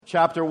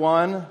chapter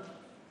 1.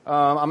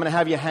 I'm going to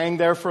have you hang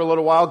there for a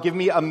little while. Give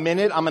me a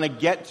minute. I'm going to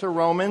get to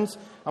Romans.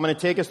 I'm going to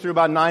take us through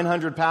about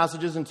 900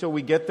 passages until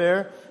we get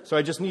there. So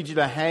I just need you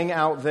to hang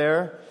out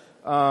there.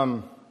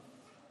 Well,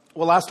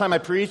 last time I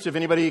preached, if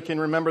anybody can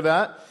remember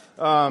that,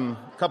 a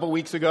couple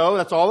weeks ago,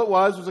 that's all it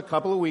was a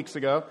couple of weeks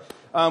ago.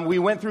 We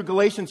went through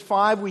Galatians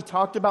 5. We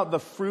talked about the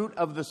fruit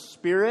of the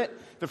Spirit.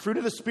 The fruit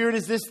of the Spirit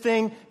is this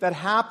thing that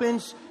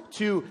happens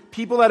to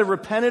people that have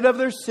repented of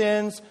their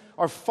sins,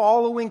 are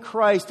following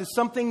Christ. Is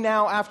something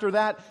now after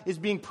that is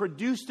being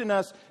produced in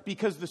us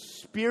because the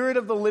Spirit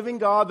of the living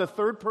God, the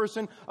third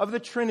person of the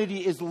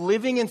Trinity, is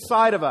living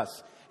inside of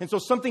us. And so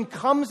something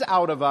comes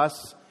out of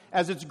us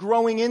as it's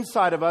growing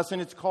inside of us,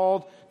 and it's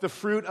called the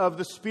fruit of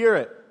the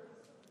Spirit.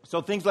 So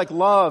things like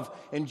love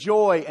and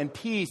joy and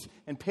peace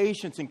and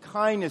patience and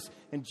kindness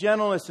and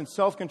gentleness and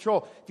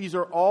self-control. These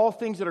are all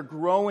things that are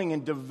growing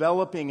and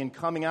developing and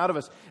coming out of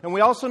us. And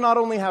we also not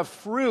only have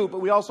fruit,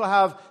 but we also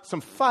have some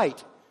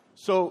fight.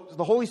 So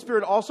the Holy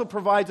Spirit also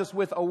provides us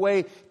with a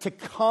way to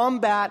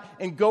combat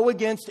and go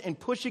against and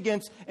push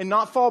against and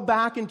not fall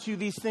back into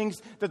these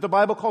things that the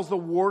Bible calls the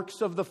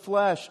works of the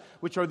flesh,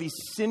 which are these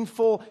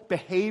sinful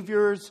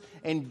behaviors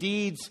and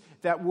deeds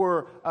that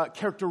were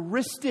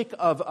characteristic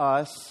of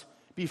us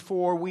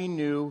before we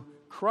knew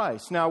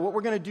Christ. Now, what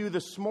we're going to do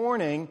this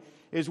morning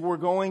is we're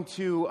going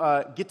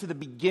to get to the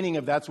beginning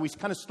of that. So we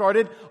kind of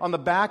started on the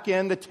back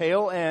end, the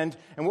tail end.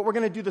 And what we're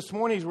going to do this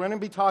morning is we're going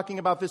to be talking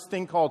about this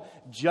thing called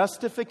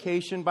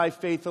justification by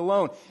faith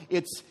alone.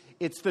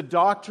 It's the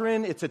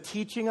doctrine. It's a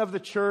teaching of the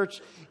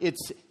church.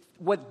 It's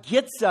what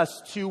gets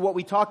us to what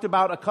we talked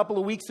about a couple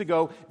of weeks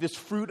ago, this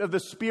fruit of the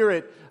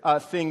Spirit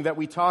thing that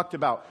we talked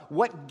about.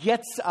 What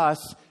gets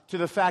us to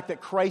the fact that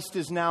Christ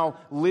is now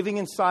living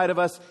inside of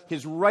us,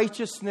 His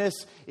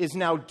righteousness is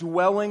now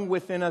dwelling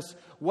within us.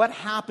 What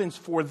happens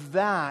for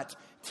that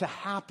to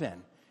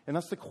happen? And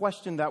that's the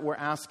question that we're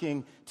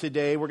asking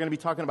today. We're going to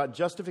be talking about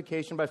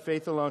justification by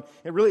faith alone.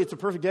 And really, it's a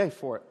perfect day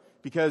for it.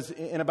 Because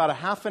in about a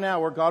half an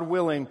hour, God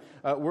willing,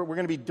 we're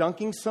going to be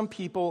dunking some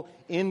people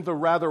in the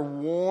rather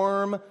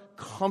warm,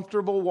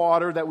 comfortable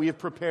water that we have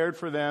prepared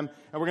for them.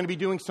 And we're going to be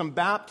doing some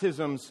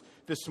baptisms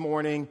this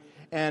morning.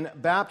 And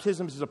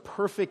baptisms is a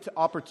perfect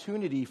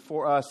opportunity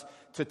for us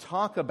to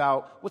talk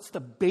about what's the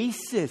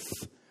basis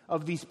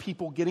of these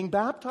people getting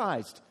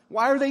baptized.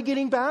 Why are they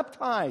getting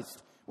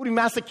baptized? What are we,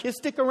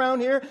 masochistic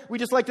around here? We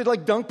just like to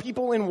dunk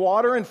people in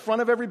water in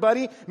front of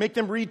everybody, make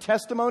them read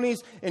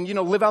testimonies and,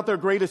 live out their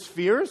greatest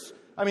fears?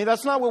 I mean,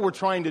 that's not what we're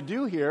trying to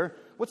do here.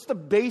 What's the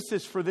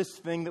basis for this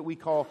thing that we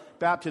call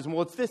baptism?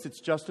 Well, it's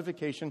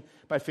justification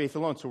by faith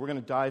alone. So we're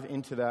going to dive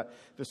into that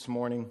this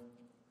morning.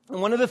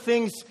 And one of the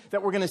things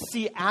that we're going to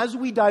see as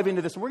we dive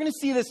into this, and we're going to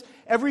see this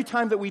every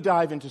time that we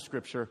dive into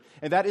Scripture,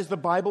 and that is the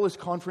Bible is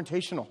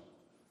confrontational.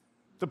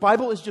 The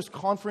Bible is just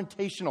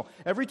confrontational.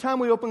 Every time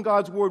we open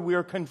God's Word, we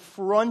are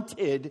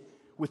confronted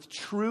with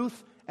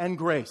truth and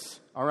grace,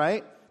 all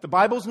right? The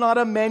Bible's not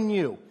a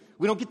menu.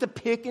 We don't get to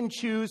pick and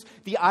choose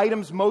the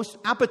items most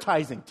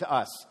appetizing to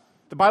us.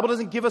 The Bible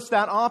doesn't give us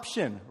that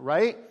option,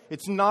 right?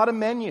 It's not a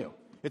menu.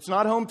 It's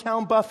not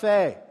hometown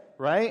buffet.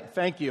 Right?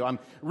 Thank you. I'm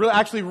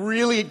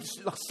really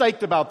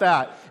psyched about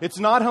that. It's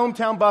not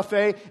hometown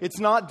buffet. It's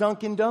not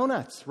Dunkin'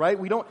 Donuts, right?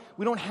 We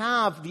don't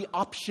have the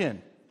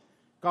option.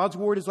 God's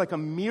Word is like a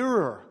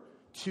mirror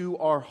to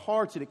our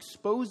hearts. It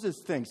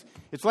exposes things.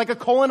 It's like a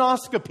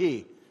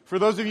colonoscopy. For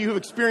those of you who've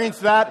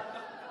experienced that,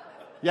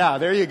 yeah,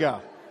 there you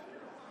go.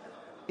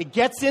 It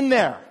gets in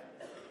there,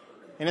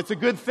 and it's a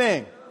good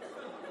thing.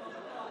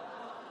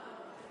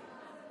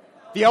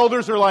 The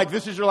elders are like,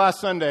 this is your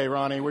last Sunday,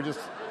 Ronnie.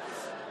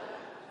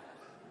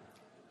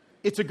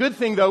 It's a good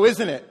thing, though,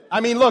 isn't it?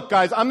 I mean, look,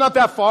 guys, I'm not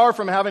that far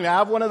from having to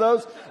have one of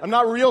those. I'm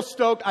not real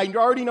stoked. I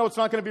already know it's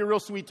not going to be a real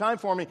sweet time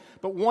for me.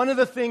 But one of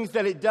the things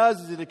that it does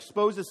is it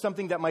exposes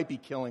something that might be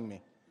killing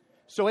me.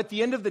 So at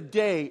the end of the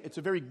day, it's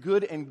a very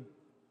good and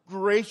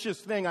gracious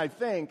thing, I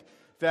think,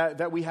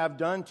 that we have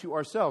done to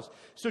ourselves.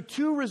 So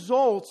two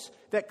results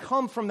that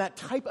come from that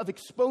type of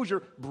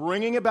exposure,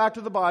 bringing it back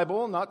to the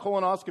Bible, not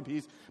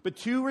colonoscopies, but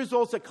two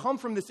results that come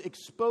from this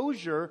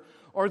exposure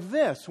are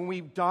this. When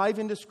we dive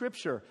into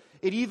Scripture,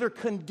 it either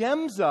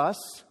condemns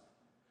us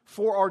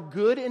for our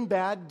good and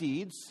bad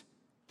deeds.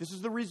 This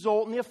is the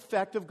result and the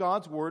effect of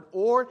God's Word.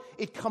 Or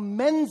it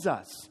commends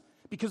us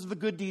because of the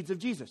good deeds of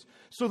Jesus.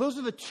 So those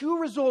are the two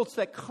results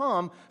that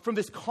come from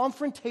this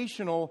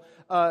confrontational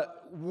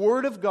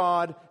Word of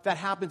God that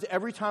happens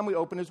every time we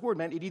open His Word.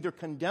 Man, it either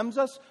condemns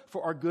us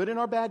for our good and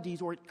our bad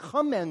deeds, or it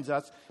commends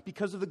us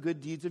because of the good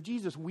deeds of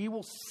Jesus. We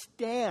will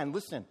stand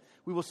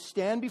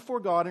before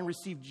God and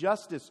receive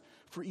justice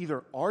for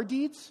either our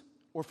deeds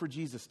or for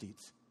Jesus'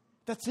 deeds.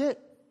 That's it.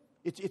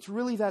 It's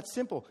really that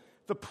simple.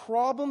 The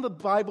problem the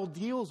Bible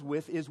deals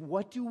with is,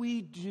 what do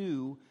we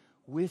do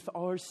with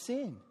our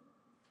sin?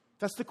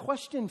 That's the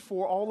question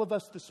for all of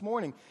us this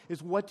morning,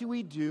 is what do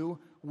we do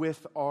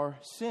with our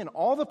sin?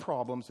 All the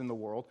problems in the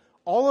world,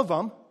 all of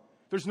them,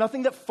 there's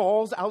nothing that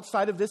falls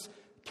outside of this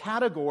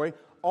category.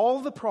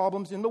 all the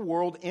problems in the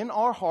world, in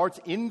our hearts,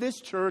 in this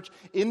church,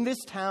 in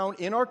this town,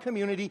 in our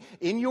community,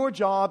 in your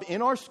job,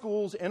 in our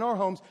schools, in our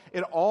homes,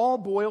 it all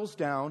boils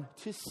down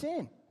to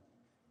sin.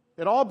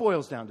 It all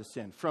boils down to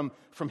sin. From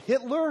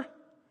Hitler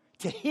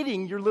to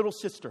hitting your little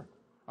sister,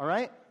 all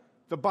right?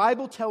 The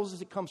Bible tells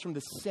us it comes from the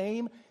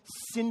same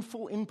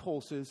sinful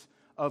impulses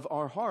of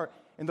our heart.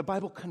 And the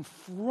Bible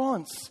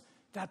confronts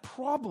that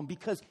problem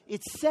because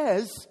it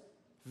says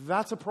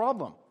that's a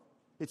problem.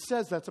 It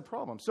says that's a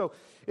problem. So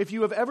if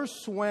you have ever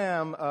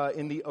swam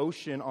in the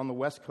ocean on the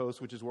West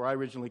Coast, which is where I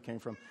originally came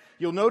from,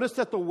 you'll notice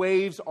that the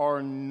waves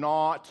are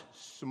not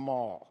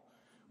small.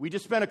 We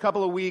just spent a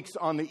couple of weeks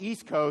on the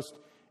East Coast,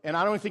 and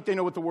I don't think they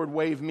know what the word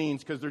wave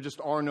means because there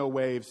just are no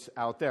waves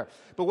out there.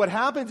 But what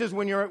happens is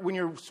when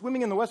you're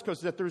swimming in the West Coast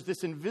is that there's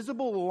this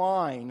invisible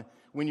line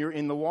when you're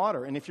in the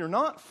water. And if you're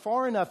not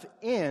far enough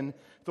in,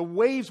 the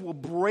waves will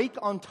break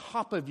on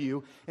top of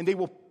you and they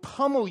will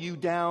pummel you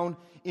down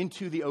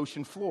into the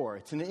ocean floor.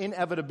 It's an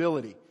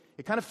inevitability.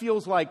 It kind of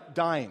feels like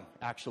dying,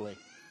 actually.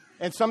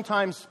 And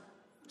sometimes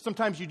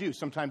you do.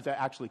 Sometimes that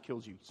actually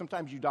kills you.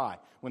 Sometimes you die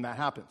when that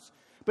happens.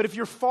 But if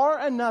you're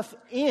far enough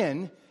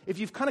in, if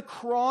you've kind of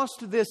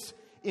crossed this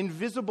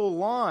invisible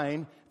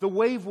line, the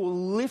wave will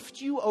lift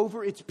you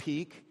over its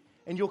peak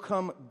and you'll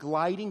come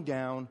gliding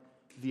down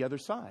the other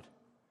side.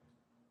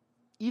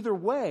 Either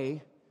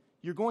way,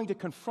 you're going to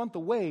confront the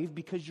wave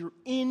because you're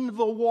in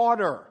the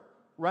water,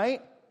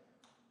 right?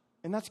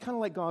 And that's kind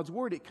of like God's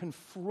word. It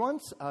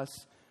confronts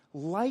us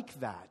like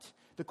that.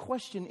 The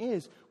question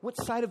is, what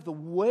side of the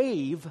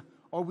wave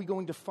are we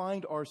going to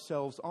find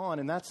ourselves on?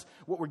 And that's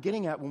what we're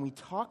getting at when we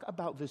talk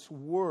about this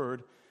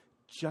word,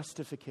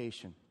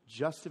 justification.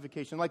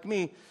 Justification. Like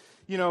me,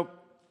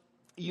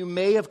 you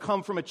may have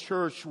come from a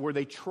church where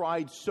they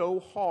tried so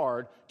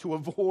hard to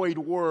avoid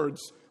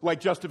words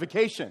like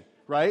justification,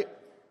 right?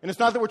 And it's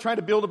not that we're trying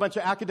to build a bunch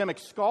of academic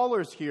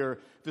scholars here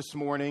this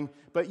morning,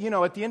 but,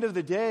 at the end of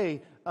the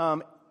day,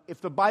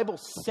 if the Bible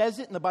says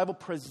it and the Bible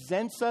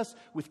presents us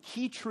with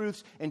key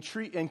truths and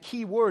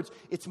key words,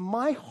 it's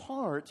my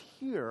heart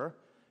here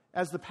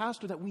as the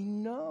pastor that we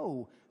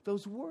know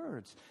those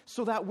words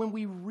so that when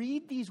we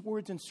read these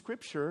words in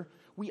Scripture,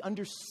 we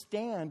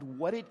understand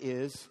what it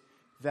is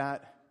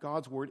that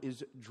God's word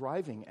is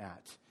driving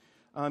at.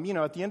 At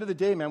the end of the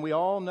day, man, we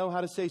all know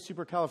how to say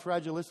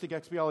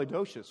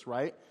supercalifragilisticexpialidocious,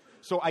 right?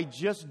 So I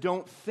just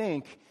don't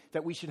think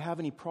that we should have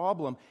any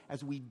problem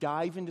as we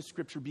dive into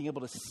Scripture being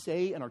able to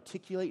say and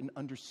articulate and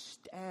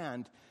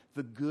understand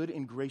the good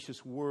and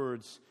gracious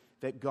words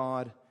that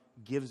God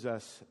gives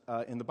us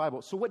in the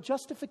Bible. So what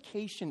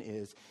justification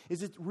is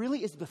it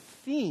really is the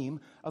theme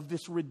of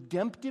this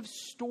redemptive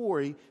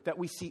story that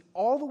we see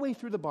all the way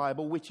through the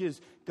Bible, which is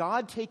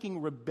God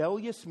taking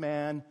rebellious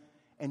man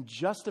and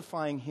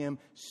justifying him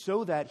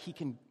so that he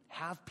can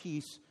have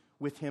peace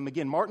with him.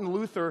 Again, Martin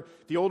Luther,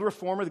 the old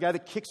reformer, the guy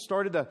that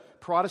kick-started the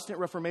Protestant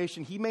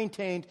Reformation, he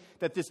maintained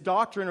that this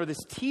doctrine or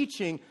this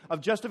teaching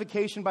of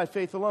justification by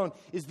faith alone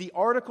is the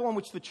article on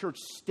which the church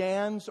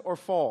stands or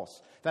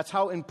falls. That's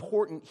how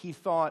important he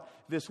thought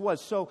this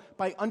was. So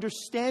by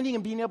understanding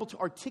and being able to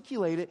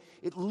articulate it,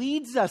 it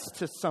leads us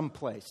to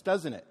someplace,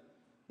 doesn't it?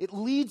 It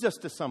leads us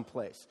to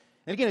someplace.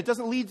 And again,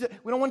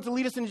 we don't want it to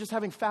lead us into just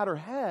having fatter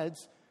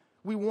heads.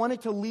 We want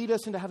it to lead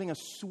us into having a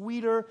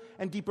sweeter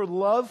and deeper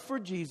love for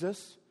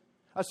Jesus,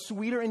 a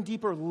sweeter and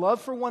deeper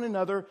love for one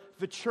another,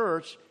 the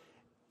church,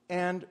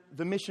 and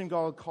the mission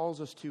God calls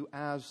us to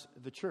as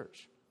the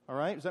church. All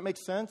right? Does that make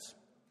sense?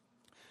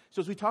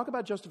 So as we talk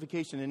about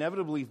justification,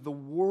 inevitably the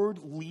word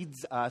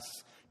leads us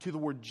to the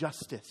word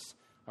justice.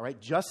 All right?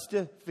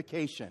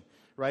 Justification.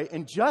 Right?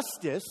 And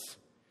justice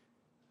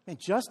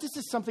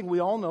is something we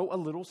all know a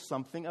little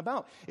something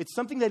about. It's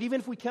something that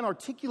even if we can't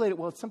articulate it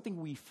well, it's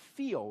something we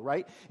feel,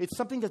 right? It's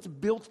something that's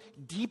built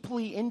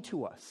deeply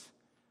into us.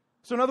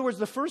 So in other words,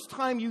 the first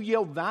time you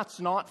yelled, "That's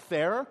not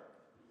fair,"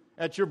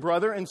 at your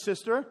brother and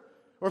sister,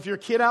 or if you're a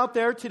kid out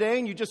there today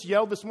and you just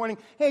yelled this morning,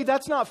 "Hey,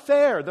 that's not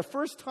fair," the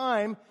first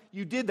time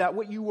you did that,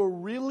 what you were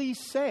really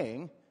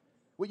saying,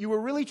 what you were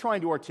really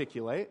trying to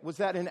articulate was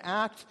that an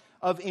act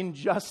of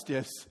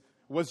injustice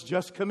was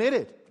just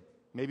committed.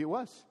 Maybe it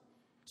was.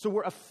 So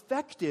we're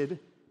affected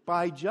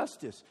by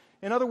justice.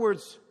 In other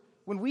words,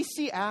 when we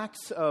see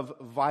acts of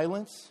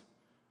violence,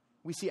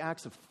 we see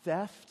acts of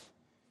theft,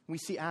 we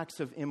see acts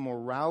of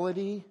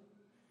immorality,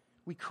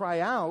 we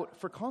cry out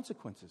for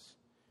consequences.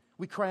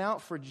 We cry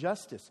out for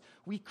justice.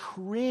 We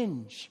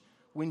cringe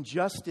when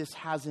justice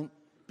hasn't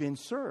been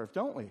served,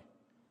 don't we?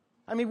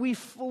 I mean, we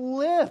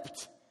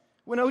flipped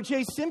when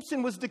O.J.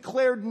 Simpson was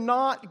declared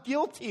not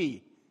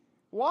guilty.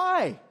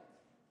 Why?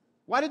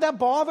 Why did that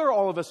bother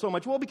all of us so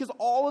much? Well, because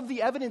all of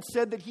the evidence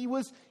said that he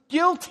was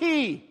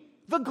guilty.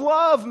 The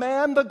glove,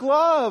 man, the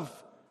glove,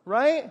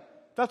 right?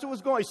 That's what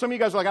was going on. Some of you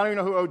guys are like, I don't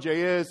even know who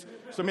O.J. is,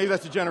 so maybe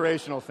that's a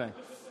generational thing.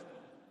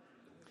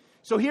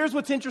 So here's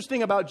what's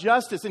interesting about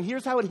justice, and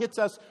here's how it hits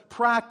us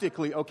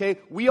practically, okay?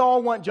 We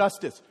all want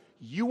justice.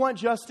 You want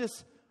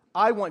justice,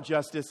 I want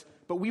justice,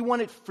 but we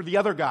want it for the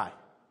other guy.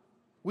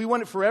 We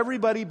want it for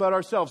everybody but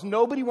ourselves.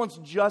 Nobody wants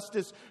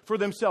justice for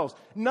themselves.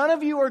 None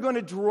of you are going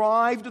to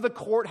drive to the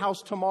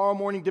courthouse tomorrow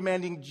morning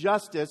demanding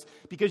justice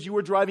because you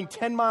were driving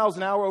 10 miles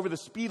an hour over the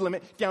speed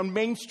limit down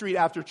Main Street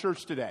after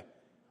church today.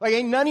 Like,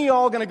 ain't none of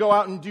y'all going to go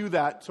out and do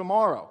that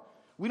tomorrow.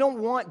 We don't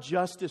want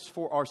justice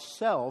for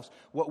ourselves.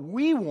 What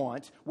we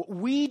want, what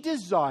we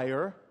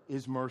desire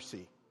is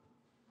mercy.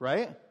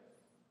 Right?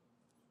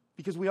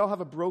 Because we all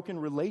have a broken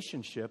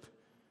relationship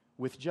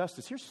with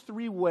justice. Here's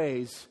 3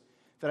 ways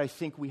that I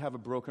think we have a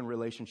broken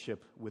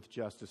relationship with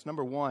justice.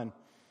 Number 1,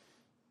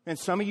 and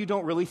some of you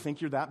don't really think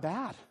you're that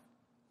bad.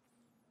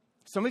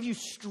 Some of you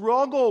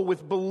struggle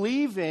with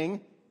believing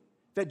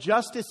that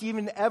justice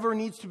even ever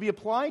needs to be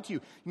applied to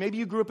you. Maybe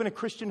you grew up in a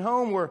Christian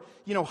home where,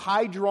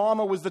 high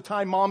drama was the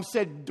time mom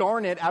said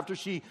darn it after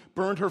she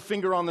burned her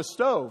finger on the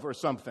stove or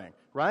something,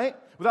 right?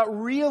 Without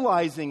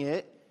realizing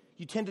it,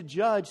 you tend to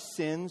judge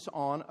sins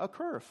on a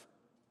curve.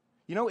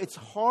 It's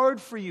hard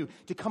for you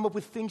to come up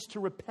with things to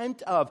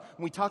repent of.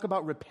 When we talk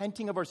about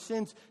repenting of our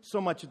sins so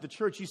much at the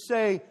church, you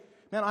say,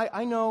 man,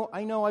 I know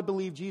I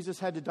believe Jesus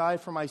had to die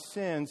for my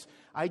sins.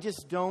 I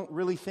just don't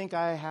really think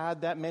I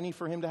had that many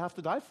for him to have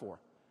to die for.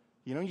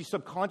 You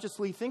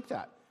subconsciously think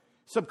that.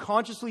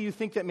 Subconsciously, you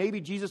think that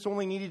maybe Jesus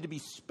only needed to be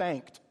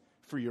spanked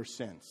for your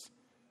sins.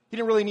 He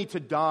didn't really need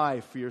to die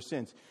for your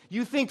sins.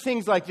 You think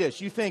things like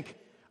this. You think,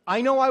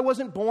 I know I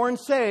wasn't born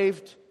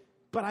saved,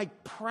 but I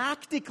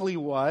practically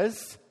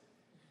was.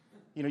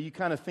 You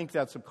kind of think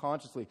that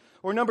subconsciously.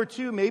 Or number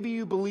 2, maybe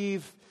you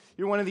believe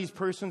you're one of these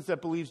persons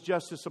that believes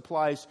justice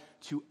applies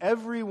to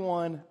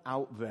everyone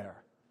out there.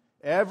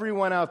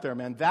 Everyone out there,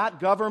 man. That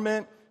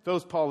government,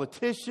 those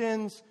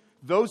politicians,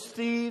 those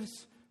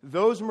thieves,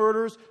 those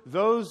murderers,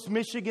 those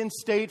Michigan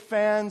State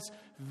fans,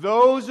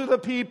 those are the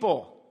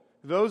people.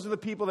 Those are the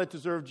people that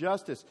deserve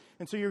justice.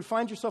 And so you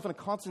find yourself in a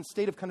constant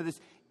state of kind of this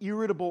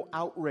irritable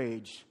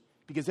outrage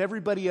because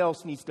everybody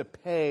else needs to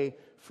pay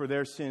for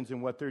their sins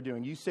and what they're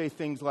doing. You say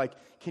things like,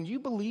 can you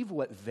believe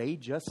what they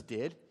just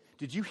did?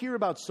 Did you hear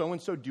about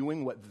so-and-so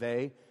doing what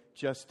they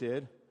just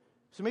did?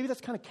 So maybe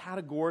that's kind of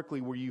categorically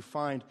where you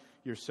find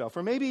yourself.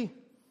 Or maybe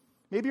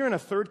you're in a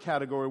third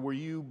category where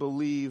you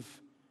believe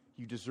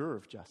you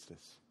deserve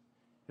justice.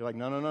 You're like,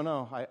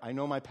 no. I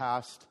know my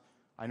past.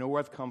 I know where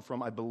I've come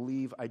from. I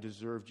believe I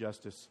deserve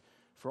justice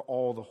for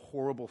all the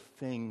horrible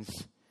things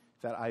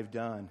that I've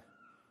done.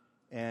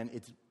 And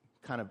it's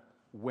kind of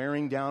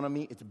wearing down on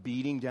me. It's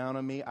beating down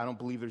on me. I don't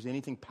believe there's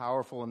anything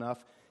powerful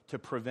enough to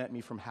prevent me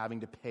from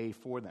having to pay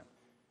for them.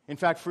 In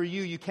fact, for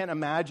you can't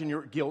imagine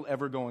your guilt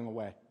ever going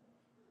away.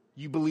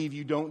 You believe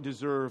you don't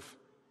deserve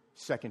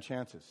second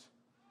chances.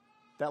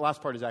 That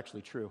last part is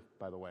actually true,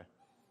 by the way.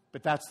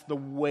 But that's the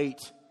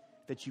weight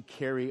that you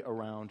carry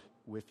around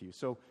with you.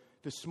 So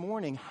this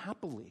morning,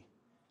 happily,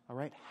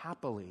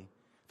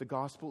 the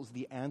gospel is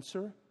the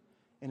answer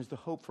and is the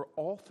hope for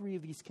all 3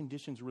 of these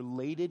conditions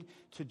related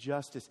to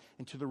justice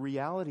and to the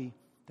reality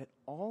that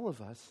all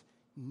of us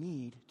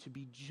need to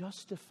be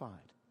justified.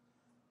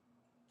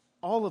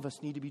 All of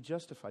us need to be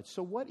justified.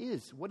 So what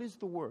is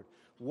the word?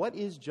 What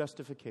is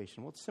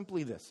justification? Well, it's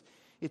simply this.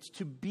 It's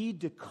to be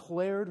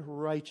declared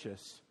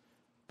righteous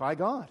by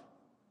God.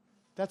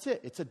 That's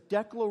it. It's a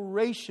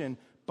declaration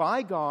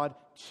by God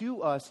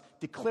to us,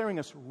 declaring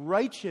us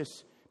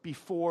righteous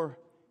before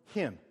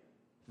Him.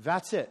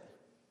 That's it.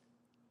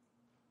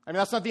 I mean,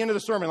 that's not the end of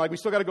the sermon. Like, we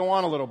still got to go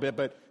on a little bit,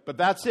 but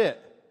that's it.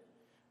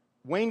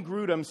 Wayne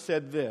Grudem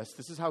said this.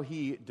 This is how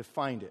he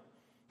defined it.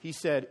 He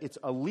said, it's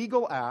a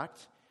legal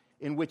act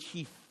in which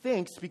he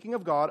thinks, speaking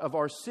of God, of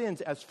our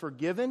sins as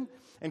forgiven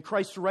and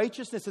Christ's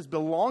righteousness as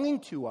belonging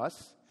to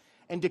us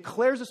and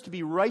declares us to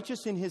be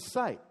righteous in His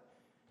sight.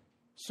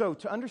 So,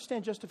 to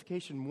understand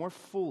justification more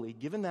fully,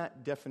 given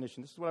that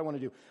definition, this is what I want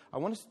to do. I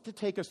want us to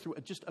take us through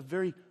just a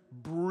very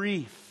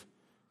brief,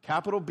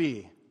 capital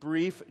B,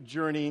 brief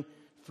journey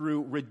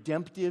through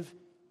redemptive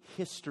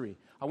history.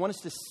 I want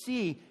us to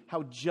see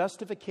how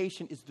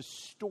justification is the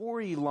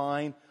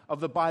storyline of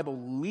the Bible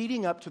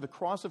leading up to the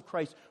cross of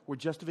Christ, where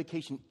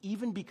justification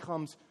even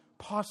becomes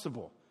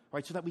possible.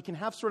 Right, so that we can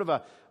have sort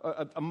of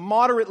a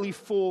moderately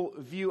full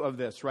view of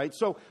this, right?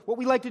 So what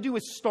we like to do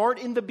is start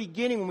in the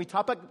beginning when we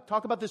talk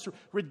about this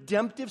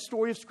redemptive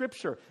story of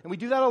Scripture. And we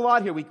do that a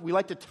lot here. We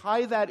like to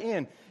tie that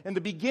in. And the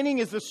beginning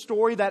is the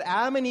story that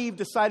Adam and Eve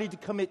decided to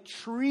commit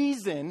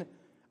treason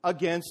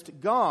against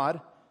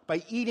God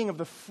by eating of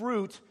the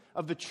fruit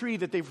of the tree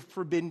that they were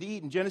forbidden to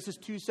eat. In Genesis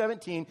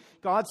 2:17,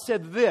 God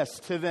said this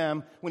to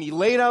them when He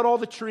laid out all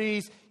the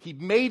trees. He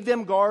made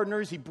them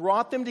gardeners. He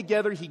brought them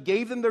together. He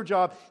gave them their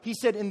job. He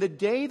said, in the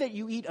day that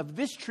you eat of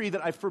this tree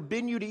that I've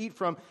forbidden you to eat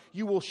from,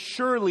 you will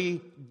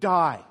surely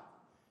die.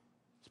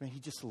 So, man, He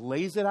just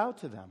lays it out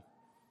to them.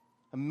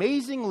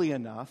 Amazingly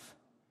enough,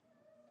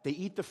 they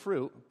eat the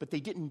fruit, but they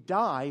didn't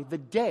die the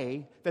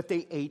day that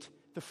they ate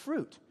the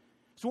fruit.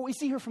 So what we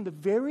see here from the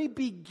very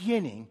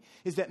beginning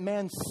is that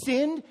man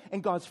sinned,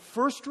 and God's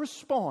first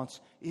response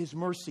is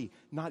mercy,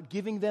 not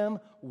giving them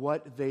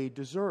what they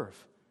deserve.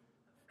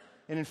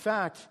 And in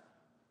fact,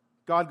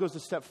 God goes a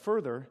step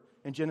further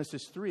in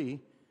Genesis 3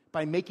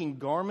 by making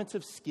garments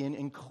of skin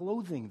and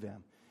clothing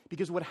them.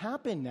 Because what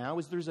happened now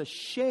is there's a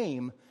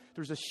shame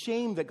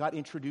that got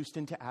introduced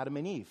into Adam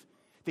and Eve.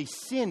 They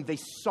sinned. They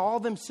saw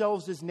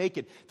themselves as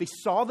naked. They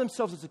saw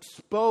themselves as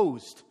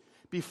exposed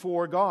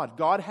before God.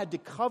 God had to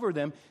cover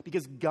them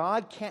because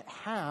God can't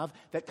have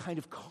that kind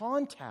of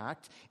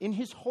contact in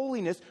his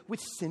holiness with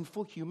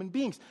sinful human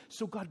beings.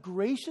 So God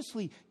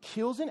graciously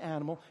kills an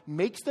animal,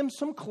 makes them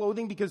some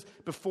clothing, because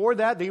before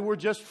that they were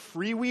just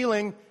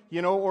freewheeling,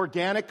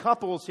 organic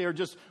couples here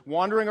just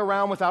wandering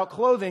around without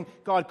clothing.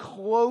 God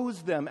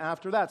clothes them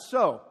after that.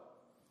 So,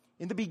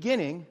 in the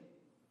beginning,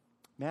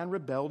 man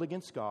rebelled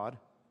against God.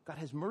 God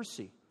has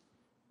mercy.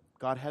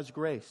 God has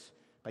grace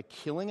by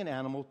killing an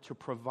animal to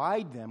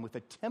provide them with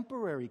a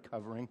temporary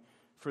covering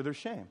for their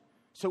shame.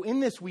 So in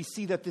this, we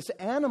see that this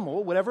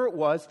animal, whatever it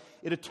was,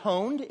 it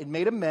atoned, it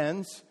made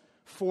amends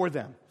for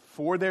them,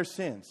 for their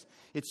sins.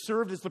 It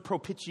served as the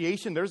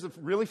propitiation. There's a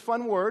really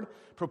fun word,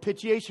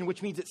 propitiation,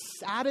 which means it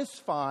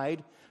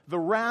satisfied the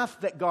wrath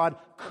that God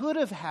could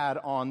have had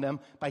on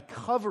them by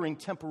covering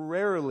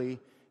temporarily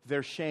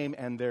their shame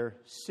and their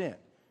sin.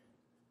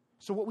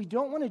 So what we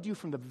don't want to do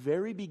from the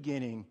very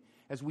beginning,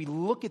 as we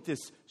look at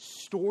this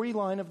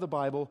storyline of the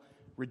Bible,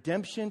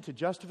 redemption to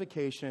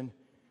justification,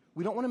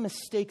 we don't want to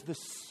mistake the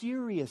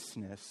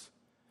seriousness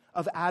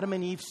of Adam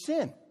and Eve's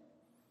sin.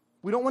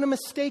 We don't want to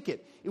mistake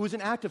it. It was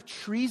an act of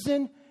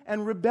treason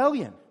and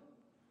rebellion.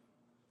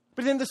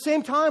 But at the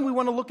same time, we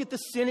want to look at the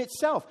sin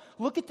itself.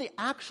 Look at the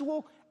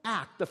actual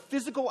act, the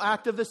physical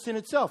act of the sin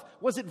itself.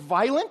 Was it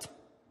violent?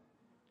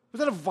 Was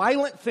that a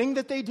violent thing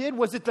that they did?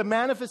 Was it the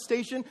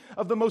manifestation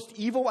of the most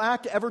evil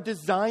act ever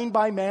designed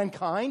by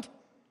mankind?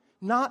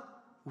 Not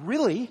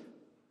really.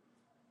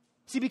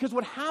 See, because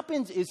what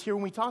happens is here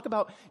when we talk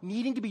about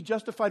needing to be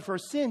justified for our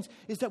sins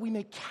is that we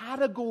make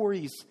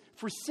categories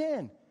for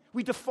sin.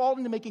 We default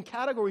into making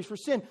categories for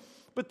sin.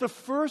 But the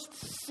first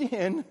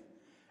sin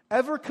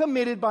ever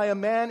committed by a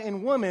man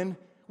and woman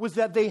was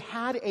that they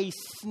had a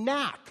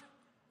snack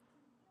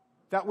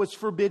that was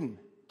forbidden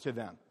to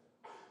them.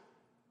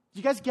 Do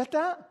you guys get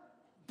that?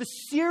 The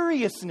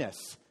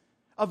seriousness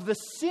of the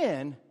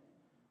sin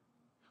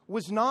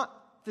was not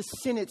the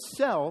sin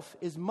itself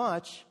as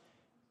much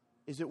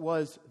as it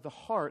was the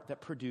heart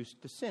that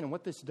produced the sin. And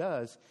what this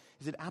does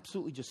is it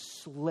absolutely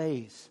just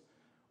slays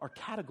our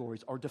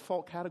categories, our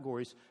default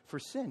categories for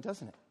sin,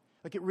 doesn't it?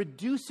 Like it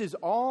reduces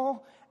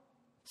all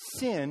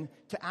sin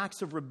to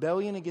acts of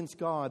rebellion against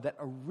God that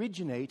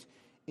originate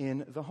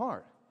in the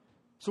heart.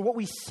 So what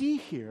we see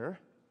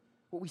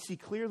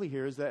clearly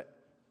here is that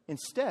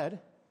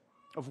instead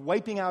of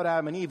wiping out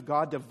Adam and Eve,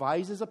 God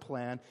devises a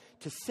plan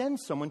to send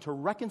someone to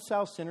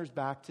reconcile sinners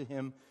back to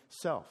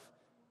himself.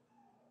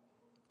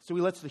 So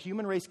he lets the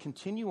human race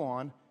continue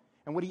on,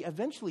 and what he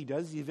eventually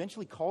does is he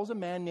eventually calls a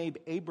man named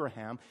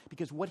Abraham,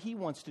 because what he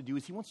wants to do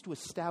is he wants to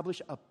establish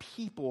a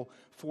people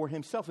for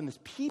himself, and this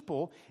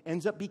people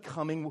ends up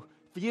becoming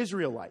the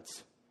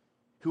Israelites,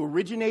 who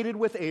originated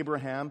with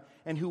Abraham,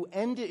 and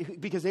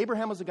because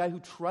Abraham was a guy who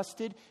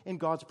trusted in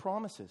God's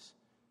promises.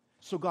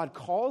 So God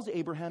calls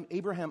Abraham.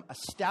 Abraham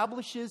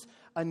establishes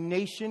a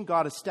nation.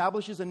 God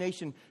establishes a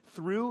nation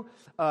through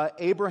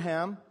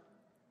Abraham.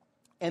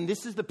 And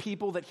this is the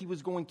people that he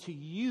was going to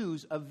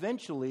use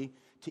eventually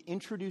to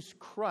introduce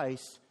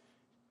Christ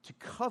to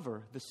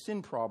cover the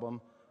sin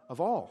problem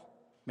of all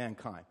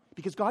mankind.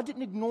 Because God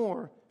didn't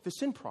ignore the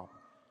sin problem.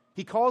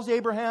 He calls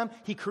Abraham,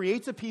 he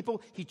creates a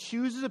people, he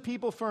chooses a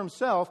people for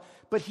himself,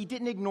 but he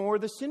didn't ignore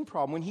the sin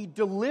problem. When he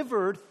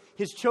delivered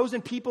his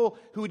chosen people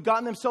who had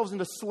gotten themselves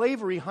into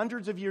slavery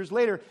hundreds of years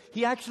later,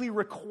 he actually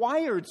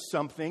required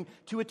something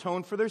to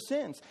atone for their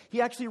sins. He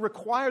actually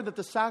required that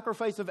the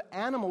sacrifice of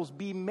animals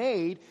be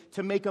made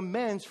to make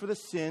amends for the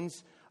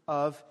sins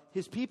of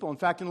his people. In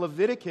fact, in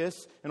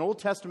Leviticus, an Old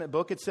Testament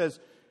book, it says,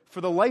 "For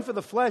the life of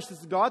the flesh,"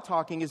 this is God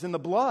talking, "is in the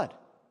blood."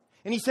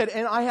 And he said,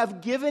 "And I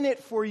have given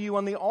it for you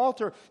on the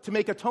altar to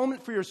make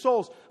atonement for your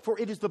souls. For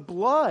it is the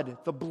blood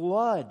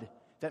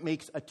that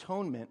makes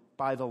atonement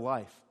by the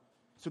life."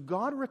 So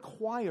God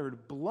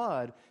required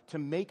blood to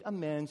make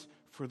amends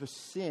for the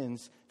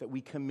sins that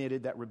we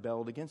committed that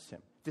rebelled against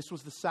him. This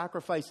was the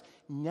sacrifice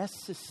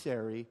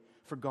necessary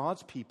for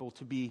God's people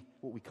to be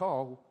what we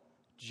call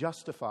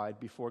justified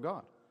before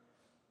God.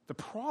 The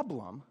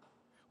problem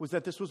was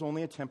that this was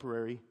only a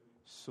temporary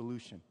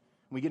solution.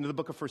 When we get into the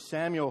book of 1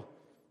 Samuel,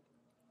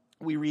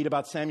 we read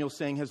about Samuel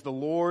saying, "Has the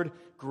Lord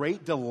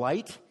great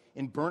delight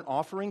in burnt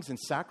offerings and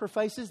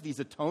sacrifices?"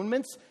 These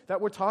atonements that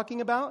we're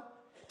talking about.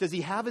 Does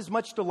he have as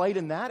much delight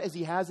in that as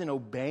he has in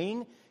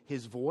obeying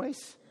his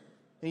voice?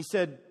 And he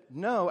said,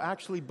 "No,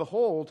 actually,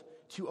 behold,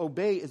 to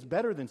obey is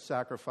better than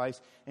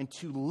sacrifice, and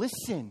to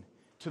listen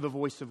to the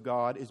voice of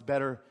God is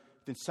better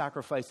than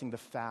sacrificing the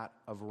fat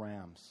of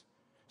rams."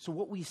 So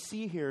what we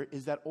see here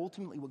is that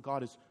ultimately what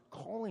God is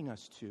calling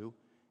us to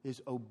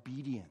is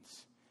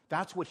obedience.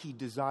 That's what he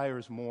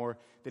desires more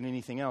than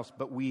anything else,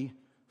 but we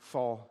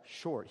fall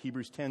short.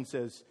 Hebrews 10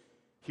 says,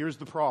 here's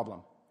the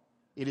problem.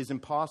 It is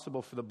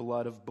impossible for the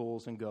blood of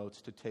bulls and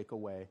goats to take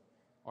away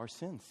our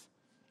sins.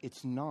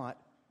 It's not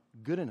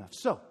good enough.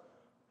 So,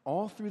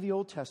 All through the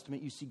Old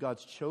Testament, you see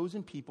God's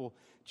chosen people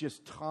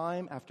just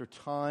time after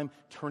time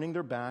turning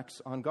their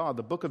backs on God.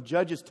 The book of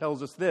Judges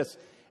tells us this: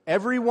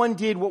 everyone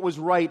did what was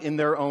right in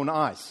their own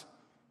eyes.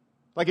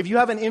 Like if you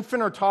have an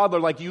infant or toddler,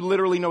 like you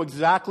literally know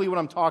exactly what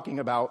I'm talking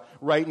about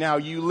right now.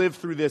 You live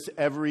through this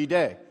every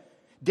day.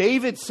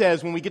 David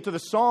says, when we get to the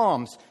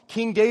Psalms,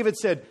 King David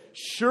said,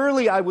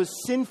 "Surely I was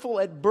sinful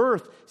at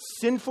birth,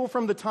 sinful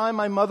from the time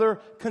my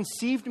mother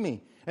conceived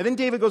me." And then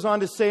David goes on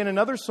to say in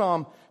another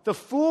psalm, the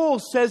fool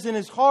says in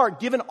his heart,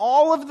 given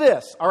all of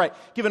this, all right,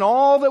 given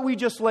all that we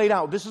just laid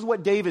out, this is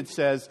what David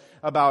says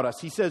about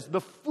us. He says, the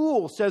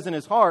fool says in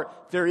his heart,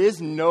 there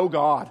is no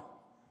God.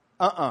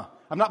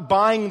 I'm not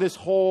buying this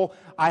whole,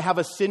 I have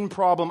a sin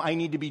problem, I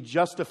need to be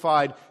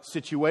justified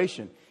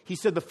situation. He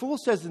said, the fool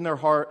says in their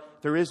heart,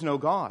 there is no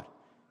God.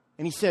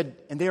 And he said,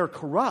 and they are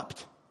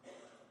corrupt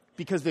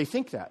because they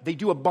think that. They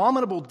do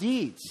abominable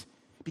deeds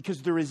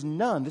because there is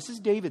none, this is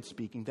David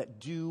speaking, that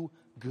do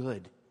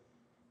good.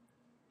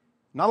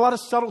 Not a lot of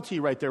subtlety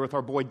right there with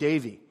our boy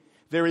Davy.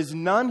 There is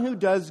none who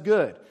does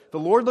good. The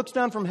Lord looks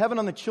down from heaven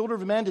on the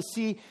children of men to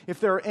see if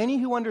there are any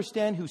who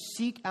understand, who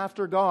seek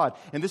after God.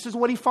 And this is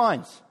what he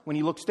finds when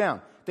he looks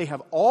down. They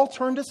have all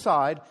turned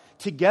aside.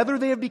 Together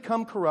they have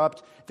become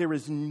corrupt. There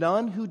is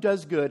none who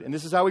does good. And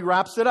this is how he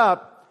wraps it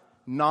up.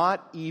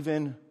 Not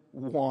even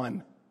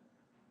one.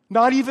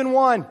 Not even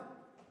one.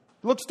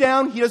 He looks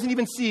down. He doesn't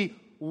even see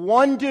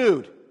one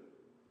dude.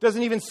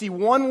 Doesn't even see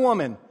one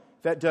woman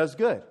that does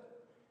good.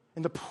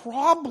 And the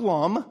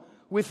problem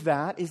with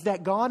that is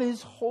that God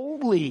is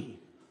holy.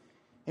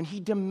 And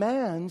he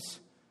demands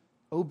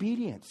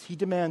obedience. He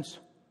demands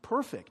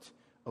perfect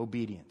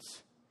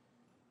obedience.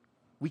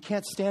 We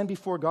can't stand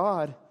before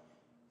God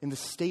in the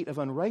state of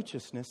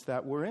unrighteousness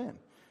that we're in.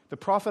 The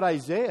prophet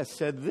Isaiah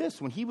said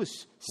this when he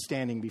was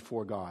standing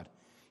before God.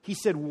 He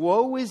said,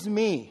 "Woe is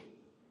me,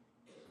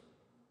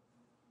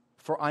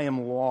 for I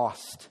am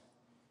lost."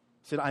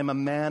 He said, "I am a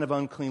man of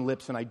unclean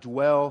lips, and I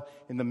dwell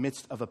in the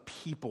midst of a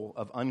people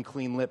of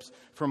unclean lips.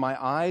 For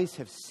my eyes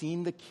have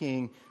seen the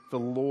King, the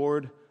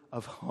Lord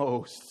of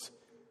hosts."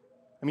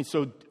 I mean,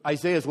 so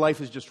Isaiah's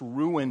life is just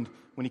ruined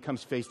when he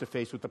comes face to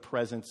face with the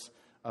presence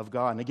of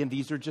God. And again,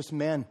 these are just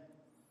men.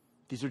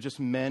 These are just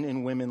men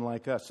and women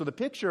like us. So the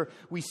picture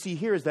we see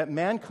here is that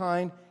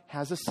mankind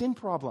has a sin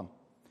problem.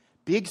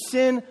 Big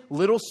sin,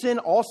 little sin,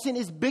 all sin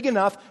is big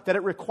enough that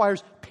it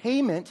requires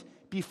payment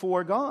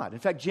before God. In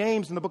fact,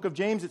 James, in the book of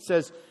James, it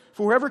says,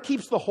 "For whoever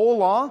keeps the whole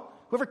law,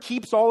 whoever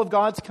keeps all of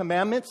God's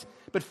commandments,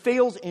 but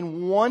fails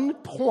in one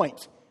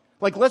point."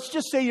 Like, let's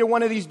just say you're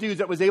one of these dudes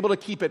that was able to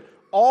keep it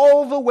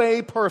all the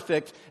way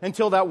perfect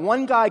until that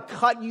one guy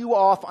cut you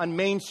off on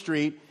Main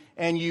Street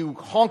and you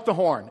honked the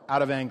horn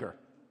out of anger.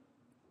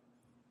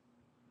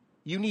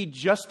 You need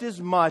just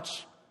as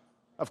much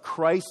of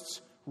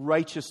Christ's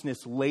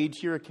righteousness laid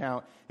to your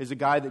account as a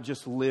guy that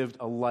just lived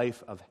a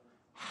life of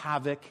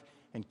havoc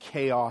and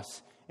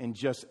chaos and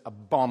just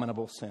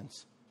abominable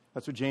sins.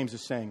 That's what James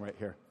is saying right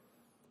here.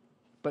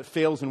 But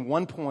fails in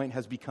one point,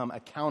 has become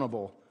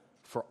accountable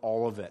for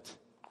all of it.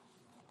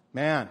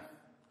 Man,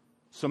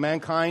 so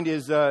mankind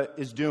is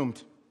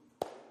doomed.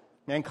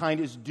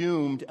 Mankind is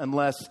doomed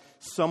unless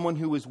someone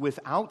who is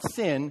without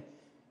sin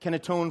can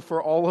atone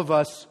for all of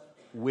us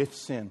with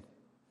sin.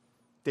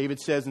 David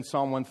says in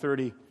Psalm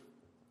 130,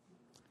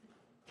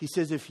 he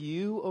says, "If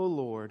you, O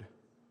Lord,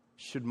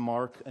 should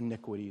mark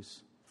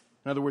iniquities."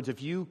 In other words,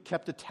 if you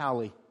kept a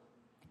tally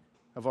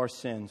of our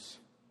sins,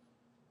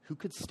 who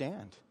could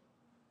stand?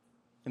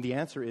 And the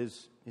answer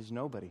is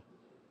nobody.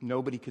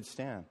 Nobody could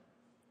stand.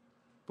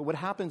 But what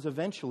happens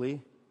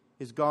eventually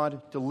is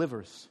God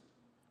delivers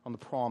on the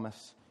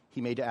promise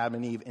he made to Adam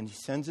and Eve, and he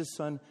sends his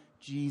son,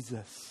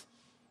 Jesus,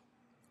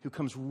 who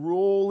comes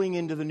rolling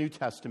into the New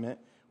Testament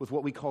with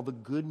what we call the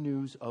good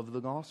news of the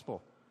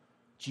gospel.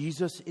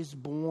 Jesus is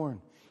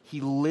born. He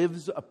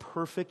lives a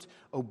perfect,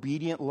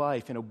 obedient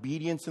life in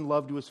obedience and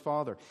love to his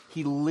Father.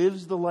 He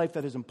lives the life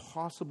that is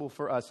impossible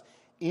for us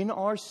in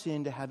our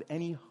sin to have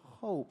any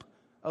hope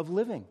of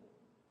living.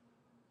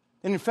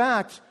 And in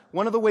fact,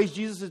 one of the ways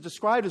Jesus is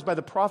described is by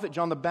the prophet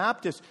John the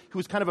Baptist, who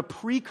was kind of a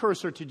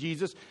precursor to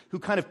Jesus, who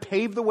kind of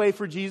paved the way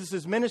for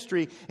Jesus'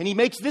 ministry. And he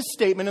makes this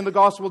statement in the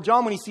Gospel of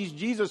John when he sees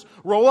Jesus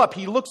roll up.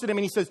 He looks at him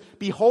and he says,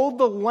 "Behold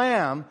the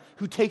Lamb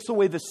who takes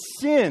away the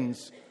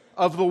sins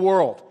of the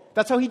world."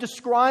 That's how he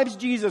describes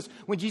Jesus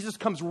when Jesus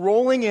comes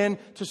rolling in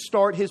to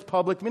start his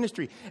public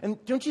ministry.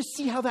 And don't you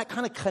see how that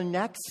kind of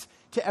connects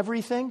to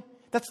everything?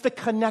 That's the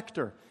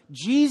connector.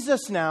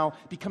 Jesus now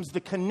becomes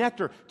the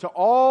connector to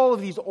all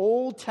of these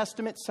Old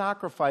Testament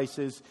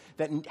sacrifices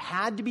that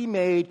had to be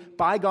made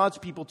by God's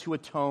people to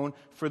atone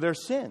for their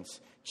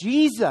sins.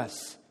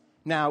 Jesus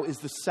now is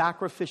the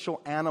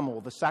sacrificial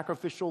animal, the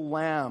sacrificial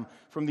lamb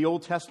from the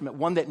Old Testament,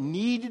 one that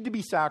needed to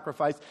be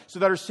sacrificed so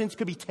that our sins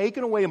could be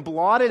taken away and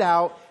blotted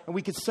out, and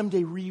we could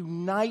someday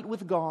reunite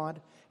with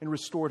God in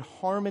restored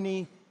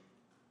harmony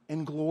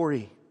and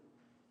glory.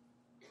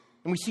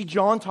 And we see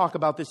John talk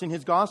about this in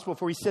his gospel,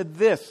 for he said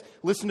this,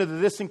 listen to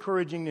this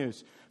encouraging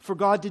news. "For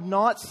God did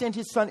not send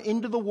his Son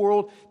into the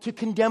world to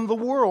condemn the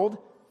world,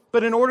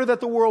 but in order that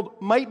the world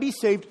might be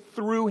saved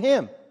through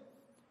him.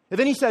 And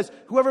then he says,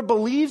 whoever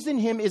believes in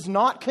him is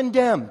not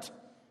condemned,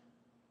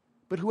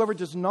 but whoever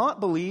does not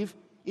believe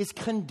is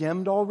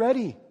condemned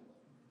already.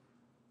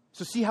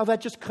 So see how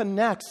that just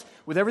connects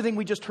with everything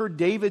we just heard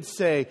David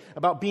say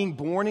about being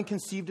born and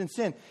conceived in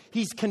sin.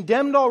 He's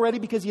condemned already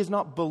because he has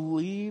not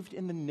believed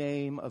in the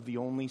name of the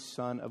only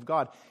Son of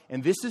God.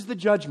 And this is the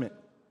judgment.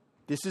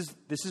 This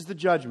is the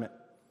judgment.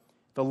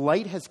 The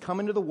light has come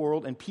into the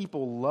world, and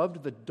people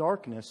loved the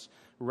darkness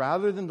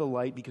rather than the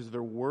light because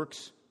their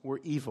works were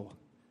evil.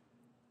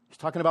 He's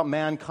talking about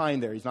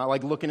mankind there. He's not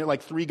like looking at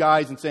like three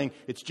guys and saying,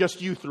 it's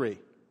just you three.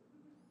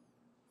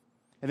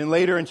 And then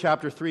later in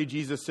chapter 3,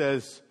 Jesus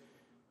says,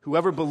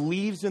 whoever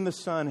believes in the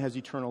Son has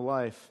eternal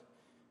life,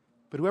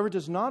 but whoever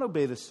does not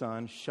obey the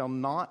Son shall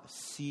not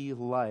see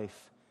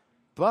life,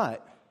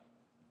 but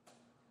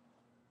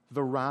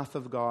the wrath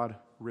of God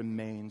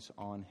remains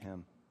on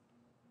him.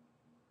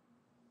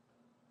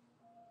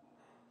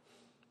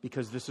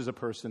 Because this is a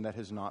person that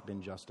has not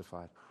been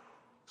justified.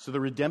 So the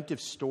redemptive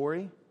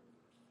story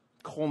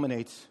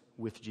culminates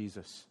with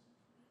Jesus.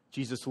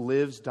 Jesus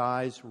lives,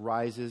 dies,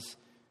 rises,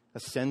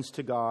 ascends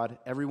to God.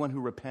 Everyone who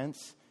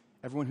repents,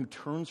 everyone who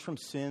turns from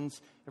sins,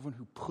 everyone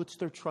who puts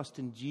their trust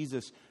in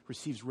Jesus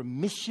receives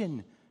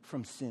remission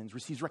from sins,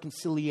 receives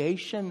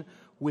reconciliation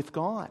with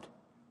God.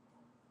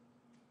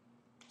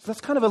 So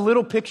that's kind of a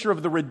little picture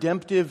of the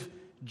redemptive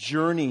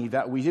journey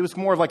it was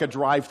more of like a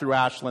drive through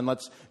Ashland,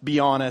 let's be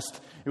honest.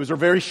 It was a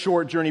very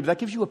short journey, but that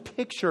gives you a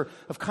picture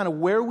of kind of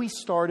where we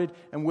started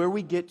and where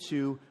we get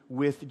to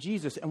with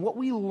Jesus. And what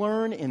we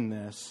learn in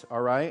this,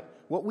 all right,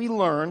 what we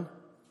learn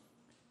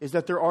is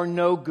that there are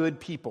no good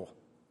people.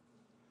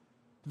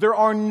 There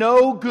are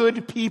no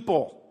good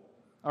people,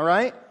 all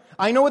right?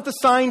 I know what the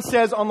sign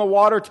says on the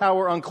water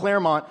tower on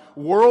Claremont,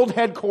 world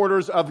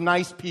headquarters of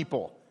nice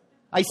people.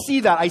 I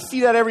see that. I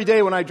see that every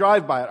day when I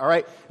drive by it, all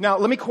right? Now,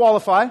 let me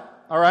qualify,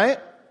 all right?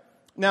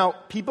 Now,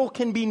 people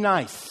can be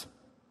nice,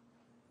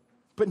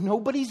 but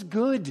nobody's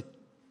good.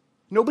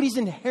 Nobody's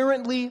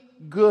inherently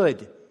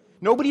good.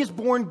 Nobody is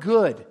born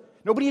good.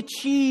 Nobody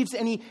achieves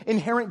any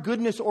inherent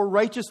goodness or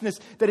righteousness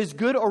that is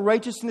good or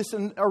righteous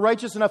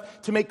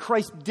enough to make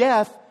Christ's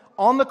death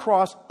on the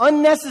cross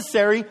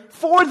unnecessary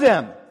for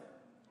them.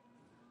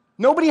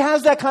 Nobody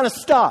has that kind of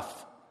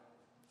stuff.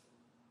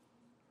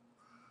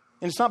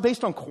 And it's not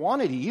based on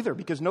quantity either,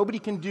 because nobody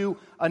can do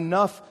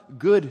enough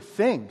good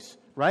things,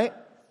 right?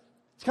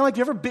 It's kind of like,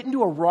 you ever bitten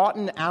into a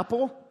rotten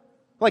apple?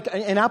 Like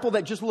an apple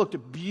that just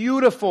looked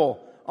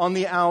beautiful on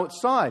the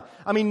outside.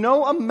 I mean,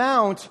 no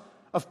amount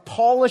of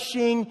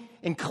polishing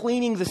and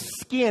cleaning the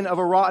skin of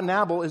a rotten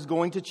apple is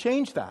going to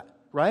change that,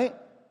 right?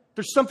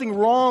 There's something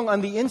wrong on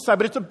the inside,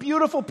 but it's a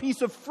beautiful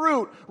piece of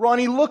fruit.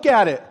 Ronnie, look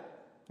at it.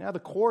 Now the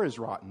core is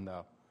rotten,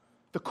 though.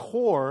 The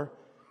core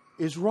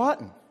is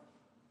rotten.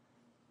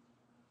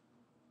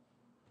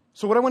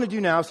 So what I want to do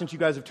now, since you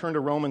guys have turned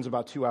to Romans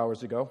about 2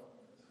 hours ago,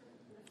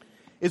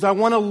 is I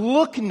want to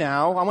look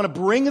now, I want to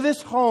bring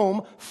this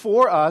home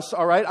for us,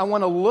 all right? I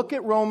want to look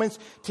at Romans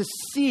to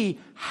see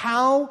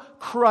how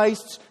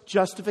Christ's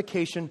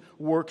justification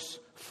works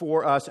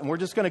for us. And we're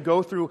just going to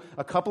go through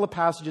a couple of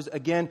passages.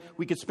 Again,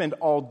 we could spend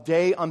all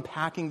day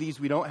unpacking these.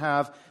 We don't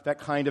have that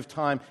kind of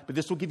time. But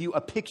this will give you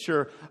a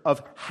picture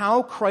of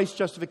how Christ's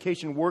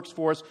justification works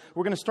for us.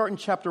 We're going to start in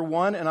chapter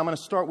 1, and I'm going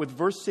to start with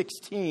verse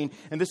 16.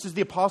 And this is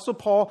the Apostle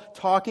Paul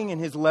talking in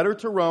his letter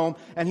to Rome.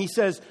 And he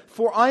says,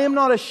 "For I am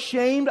not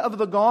ashamed of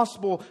the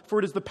gospel, for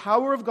it is the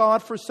power of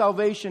God for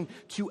salvation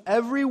to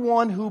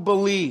everyone who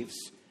believes."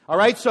 All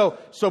right, so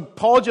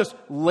Paul just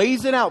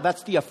lays it out.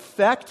 That's the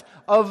effect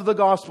of the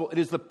gospel. It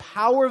is the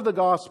power of the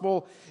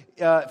gospel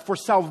for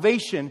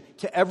salvation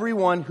to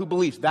everyone who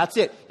believes. That's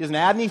it. He doesn't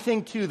add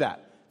anything to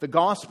that. The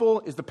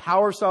gospel is the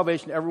power of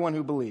salvation to everyone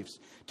who believes.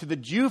 To the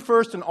Jew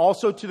first and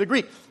also to the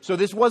Greek. So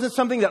this wasn't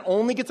something that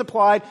only gets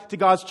applied to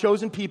God's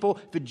chosen people,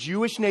 the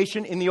Jewish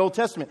nation in the Old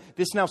Testament.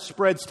 This now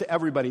spreads to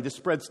everybody. This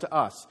spreads to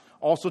us.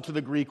 Also to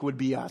the Greek would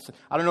be us.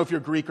 I don't know if you're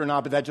Greek or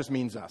not, but that just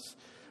means us.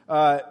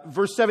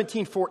 Verse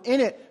 17, "For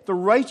in it the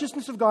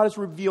righteousness of God is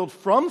revealed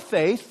from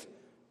faith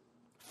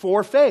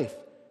for faith."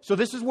 So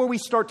this is where we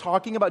start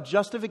talking about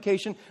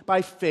justification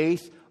by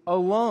faith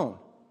alone.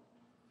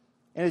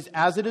 And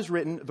as it is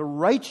written, the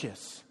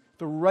righteous,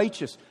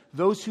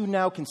 those who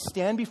now can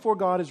stand before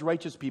God as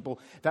righteous people,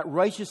 that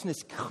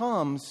righteousness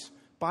comes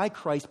by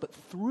Christ, but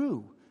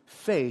through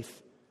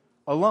faith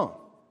alone.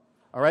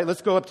 All right,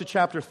 let's go up to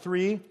chapter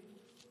 3,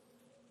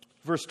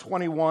 verse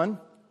 21.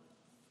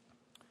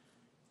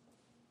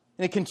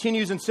 And it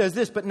continues and says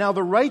this, "But now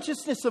the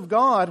righteousness of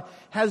God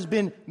has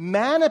been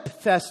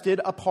manifested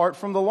apart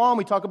from the law." And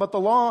we talk about the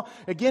law.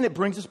 Again, it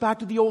brings us back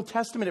to the Old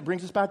Testament. It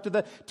brings us back to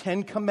the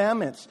 10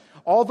 Commandments.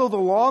 "Although the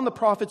law and the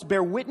prophets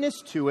bear witness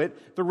to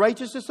it, the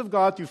righteousness of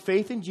God through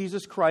faith in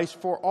Jesus Christ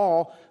for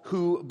all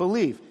who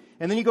believe."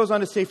 And then he goes on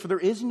to say, "For there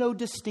is no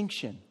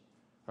distinction."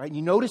 Right? And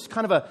you notice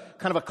kind of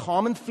a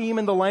common theme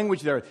in the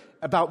language there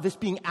about this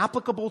being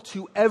applicable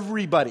to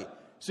everybody.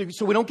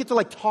 So we don't get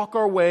to talk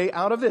our way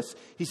out of this.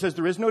 He says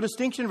there is no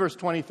distinction, verse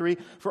 23,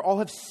 for all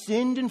have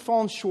sinned and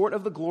fallen short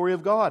of the glory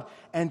of God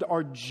and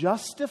are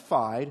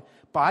justified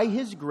by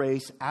His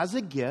grace as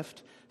a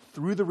gift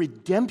through the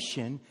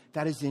redemption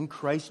that is in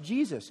Christ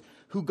Jesus,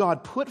 who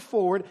God put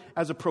forward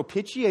as a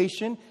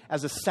propitiation,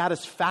 as a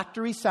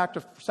satisfactory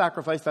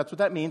sacrifice, that's what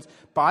that means,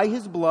 by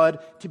His blood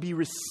to be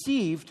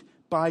received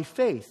by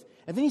faith.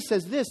 And then he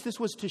says this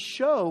was to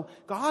show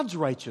God's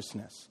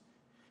righteousness,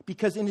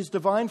 because in His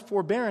divine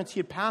forbearance He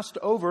had passed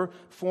over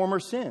former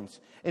sins.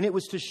 And it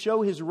was to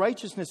show His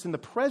righteousness in the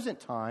present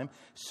time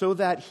so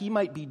that He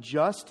might be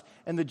just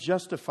and the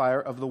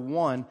justifier of the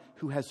one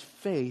who has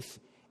faith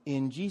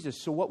in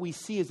Jesus. So what we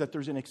see is that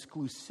there's an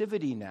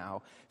exclusivity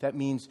now. That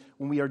means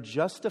when we are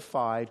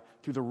justified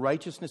through the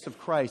righteousness of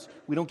Christ,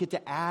 we don't get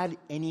to add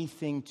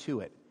anything to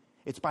it.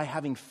 It's by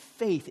having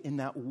faith in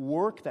that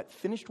work, that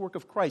finished work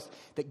of Christ,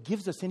 that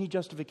gives us any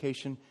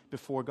justification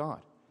before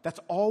God. That's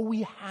all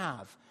we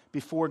have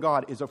before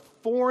God, is a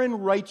foreign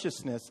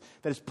righteousness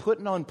that is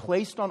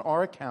placed on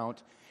our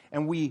account,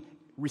 and we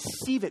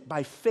receive it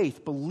by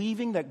faith,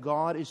 believing that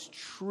God is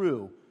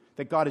true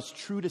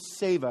to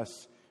save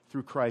us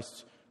through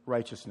Christ's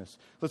righteousness.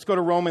 Let's go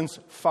to Romans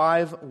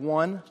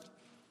 5:1.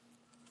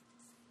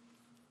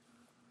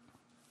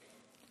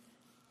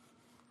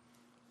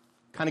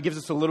 Kind of gives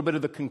us a little bit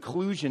of the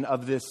conclusion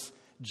of this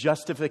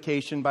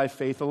justification by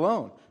faith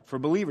alone for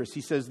believers. He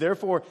says,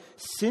 therefore,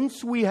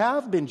 since we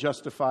have been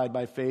justified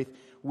by faith,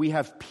 we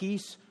have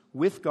peace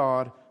with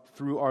God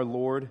through our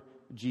Lord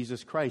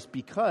Jesus Christ,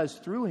 because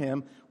through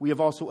Him we have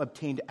also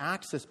obtained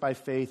access by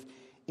faith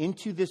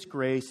into this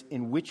grace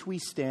in which we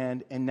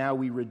stand, and now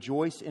we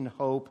rejoice in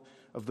hope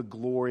of the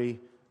glory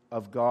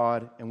of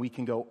God. And we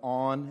can go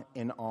on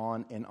and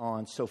on and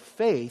on. So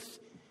faith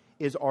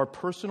is our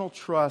personal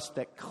trust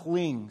that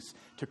clings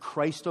to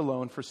Christ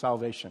alone for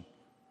salvation.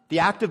 The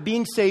act of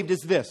being saved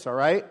is this, all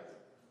right?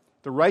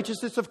 The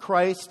righteousness of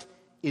Christ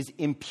is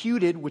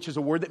imputed, which is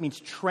a word that means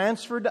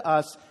transferred to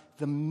us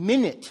the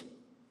minute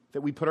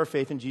that we put our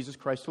faith in Jesus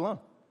Christ alone.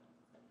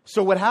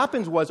 So what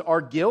happens was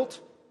our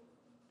guilt,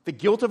 the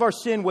guilt of our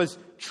sin, was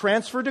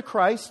transferred to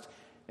Christ,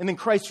 and then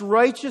Christ's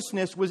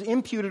righteousness was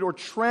imputed or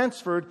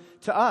transferred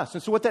to us.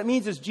 And so what that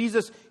means is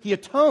Jesus, He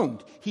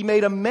atoned. He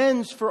made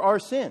amends for our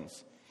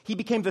sins. He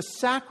became the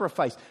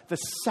sacrifice, the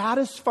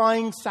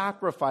satisfying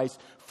sacrifice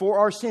for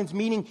our sins,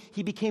 meaning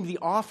He became the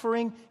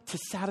offering to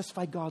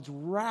satisfy God's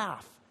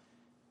wrath.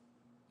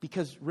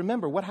 Because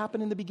remember, what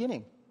happened in the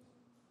beginning?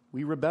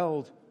 We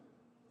rebelled.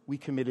 We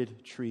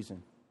committed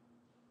treason.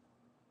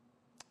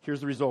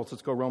 Here's the results.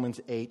 Let's go Romans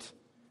 8,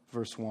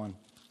 verse 1.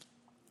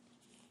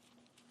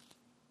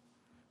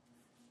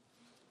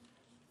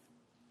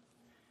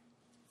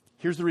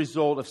 Here's the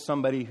result of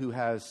somebody who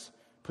has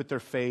put their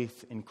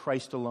faith in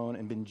Christ alone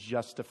and been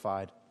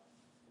justified.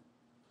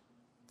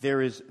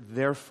 There is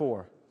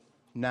therefore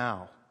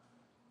now.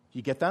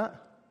 You get that?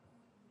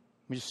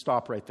 Let me just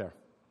stop right there.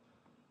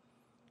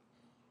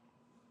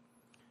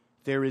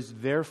 There is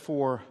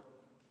therefore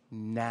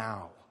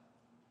now.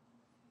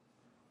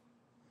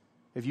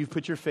 If you've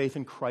put your faith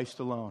in Christ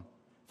alone,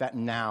 that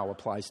now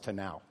applies to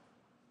now.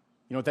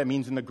 You know what that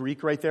means in the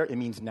Greek right there? It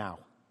means now.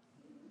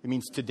 It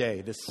means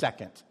today, this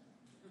second.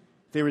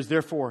 There is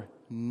therefore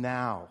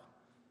now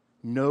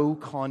no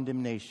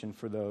condemnation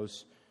for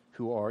those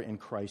who are in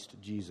Christ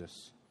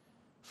Jesus.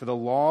 For the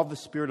law of the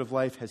Spirit of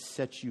life has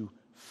set you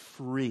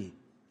free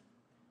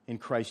in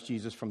Christ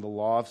Jesus from the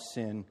law of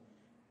sin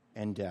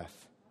and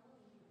death.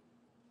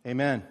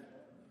 Amen.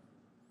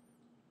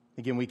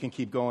 Again, we can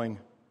keep going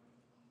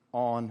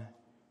on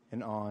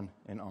and on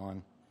and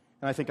on.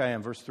 And I think I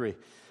am. Verse 3.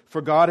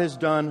 For God has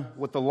done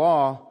what the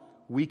law,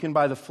 weakened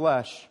by the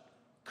flesh,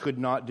 could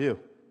not do.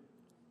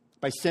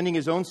 By sending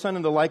His own Son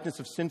in the likeness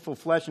of sinful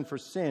flesh, and for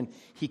sin,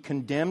 He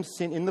condemned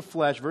sin in the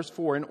flesh, verse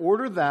 4, in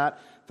order that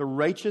the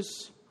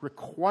righteous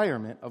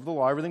requirement of the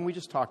law, everything we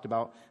just talked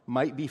about,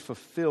 might be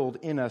fulfilled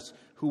in us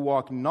who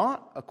walk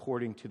not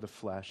according to the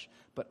flesh,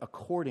 but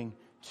according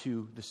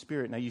to the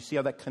Spirit. Now you see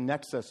how that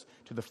connects us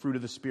to the fruit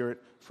of the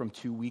Spirit from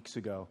 2 weeks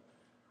ago.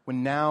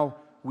 When now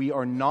we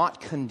are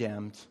not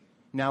condemned,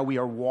 now we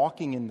are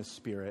walking in the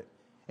Spirit,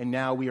 and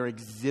now we are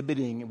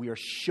exhibiting, we are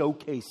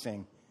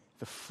showcasing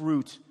the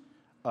fruit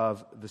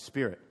of the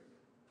Spirit.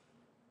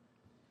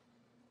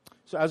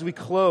 So as we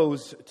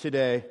close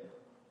today,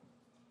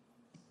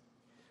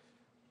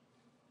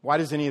 why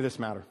does any of this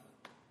matter?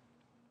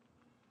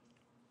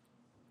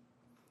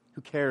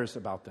 Who cares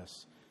about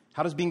this?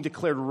 How does being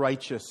declared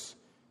righteous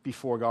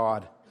before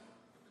God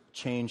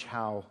change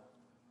how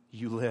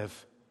you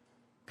live?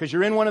 Because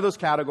you're in one of those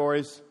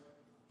categories.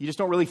 You just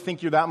don't really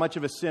think you're that much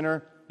of a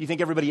sinner. You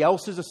think everybody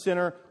else is a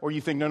sinner, or you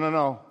think,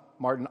 no,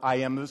 Martin, I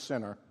am the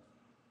sinner.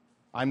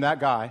 I'm that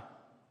guy.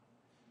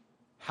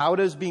 How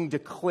does being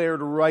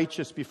declared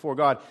righteous before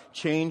God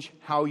change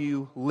how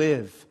you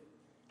live?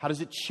 How does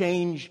it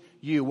change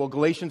you? Well,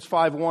 Galatians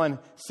 5:1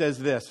 says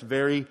this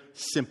very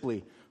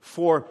simply.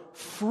 For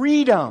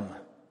freedom,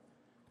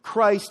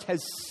 Christ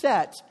has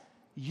set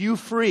you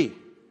free.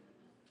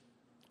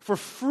 For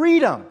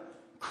freedom,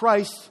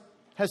 Christ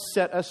has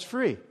set us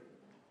free.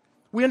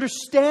 We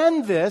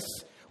understand this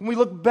when we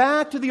look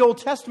back to the Old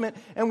Testament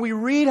and we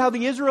read how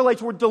the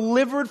Israelites were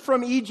delivered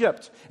from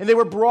Egypt and they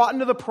were brought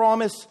into the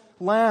promised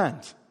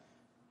land.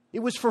 It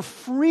was for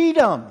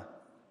freedom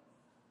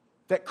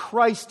that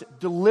Christ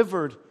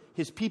delivered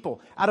his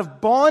people out of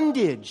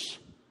bondage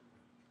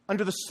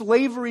under the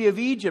slavery of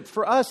Egypt.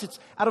 For us, it's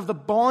out of the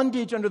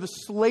bondage under the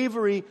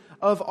slavery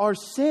of our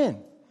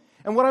sin.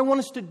 And what I want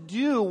us to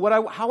do,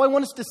 how I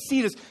want us to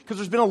see this, because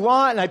there's been a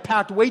lot and I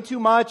packed way too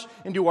much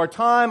into our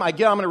time. I'm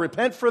going to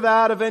repent for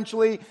that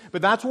eventually,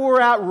 but that's where we're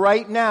at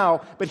right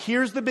now. But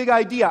here's the big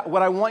idea.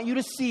 What I want you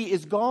to see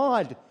is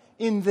God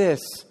in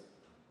this.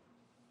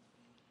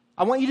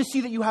 I want you to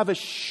see that you have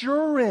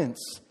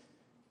assurance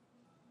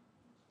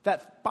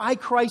that by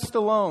Christ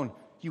alone,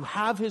 you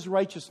have his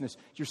righteousness.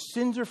 Your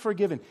sins are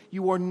forgiven.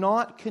 You are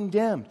not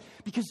condemned.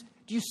 Because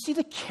do you see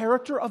the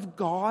character of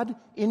God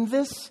in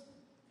this?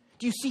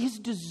 Do you see his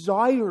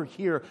desire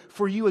here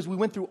for you as we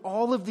went through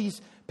all of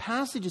these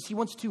passages? He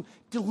wants to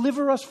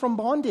deliver us from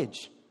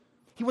bondage.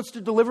 He wants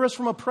to deliver us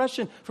from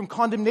oppression, from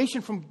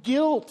condemnation, from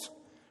guilt,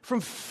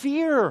 from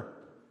fear.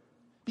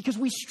 Because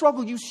we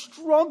struggle. You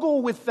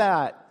struggle with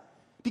that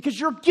because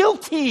you're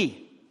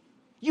guilty.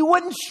 You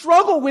wouldn't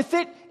struggle with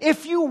it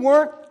if you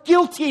weren't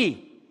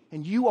guilty.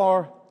 And you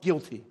are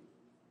guilty,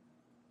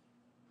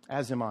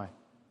 as am I.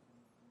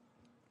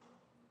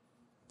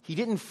 He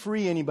didn't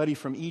free anybody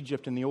from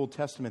Egypt in the Old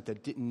Testament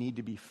that didn't need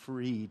to be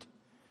freed.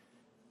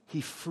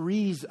 He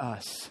frees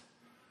us.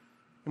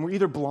 And we're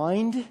either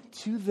blind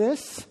to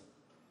this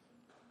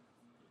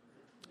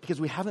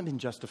because we haven't been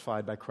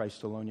justified by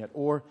Christ alone yet,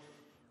 or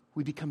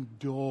we become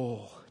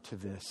dull to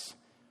this,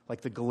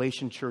 like the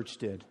Galatian church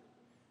did,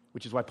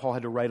 which is why Paul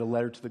had to write a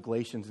letter to the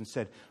Galatians and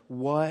said,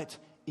 what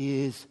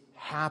is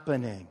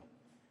happening?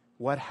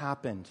 What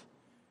happened?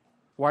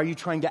 Why are you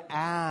trying to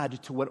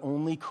add to what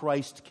only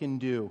Christ can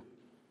do?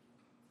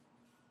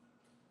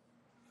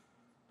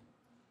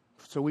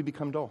 So we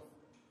become dull.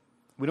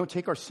 We don't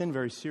take our sin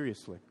very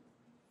seriously.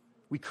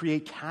 We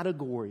create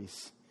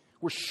categories.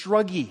 We're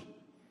shruggy.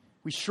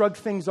 We shrug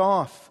things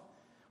off.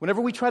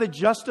 Whenever we try to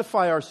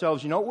justify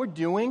ourselves, you know what we're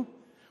doing?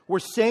 We're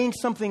saying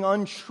something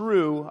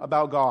untrue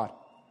about God.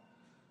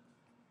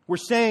 We're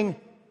saying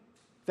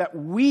that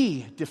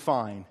we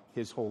define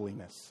his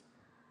holiness,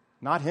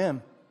 not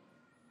him.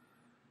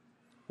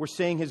 We're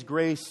saying his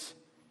grace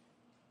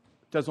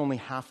does only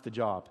half the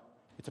job.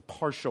 It's a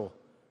partial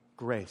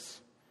grace.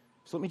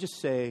 So let me just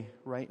say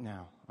right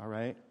now, all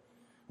right?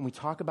 When we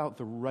talk about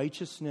the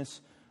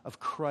righteousness of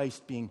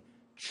Christ being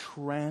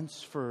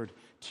transferred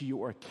to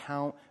your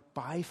account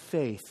by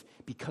faith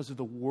because of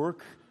the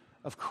work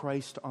of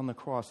Christ on the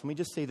cross, let me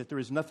just say that there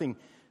is nothing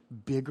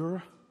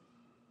bigger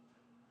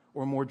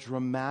or more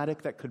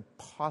dramatic that could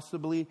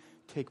possibly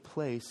take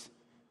place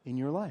in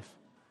your life.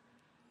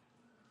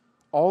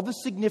 All the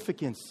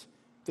significance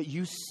that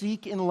you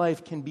seek in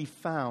life can be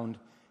found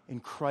in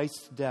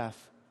Christ's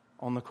death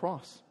on the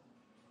cross.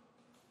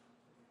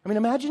 I mean,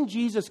 imagine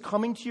Jesus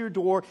coming to your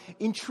door,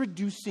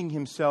 introducing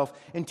himself,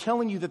 and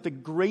telling you that the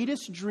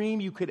greatest dream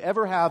you could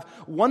ever have,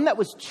 one that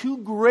was too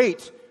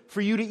great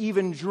for you to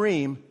even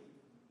dream,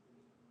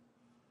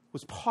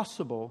 was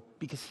possible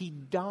because he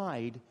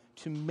died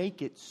to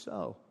make it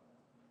so.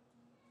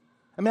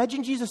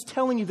 Imagine Jesus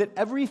telling you that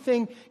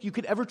everything you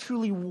could ever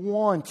truly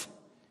want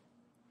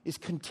is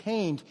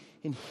contained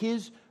in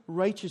his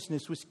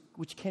righteousness,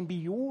 which can be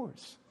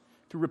yours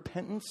through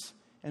repentance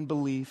and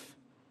belief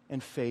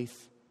and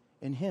faith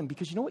in him.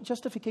 Because you know what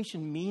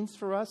justification means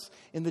for us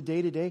in the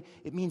day-to-day?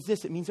 It means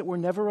this. It means that we're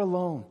never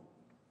alone.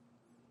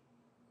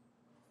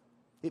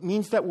 It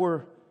means that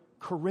we're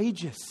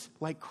courageous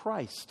like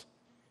Christ.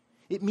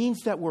 It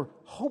means that we're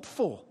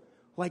hopeful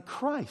like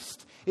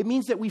Christ. It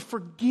means that we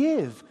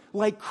forgive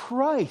like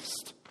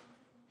Christ.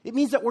 It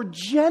means that we're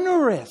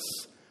generous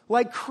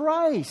like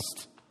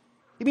Christ.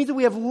 It means that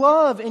we have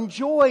love and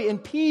joy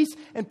and peace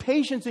and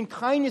patience and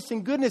kindness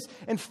and goodness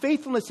and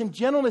faithfulness and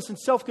gentleness and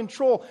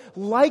self-control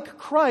like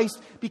Christ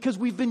because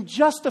we've been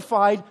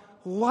justified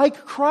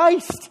like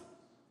Christ.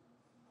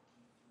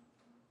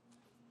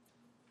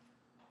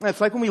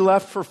 It's like when we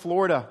left for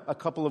Florida a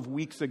couple of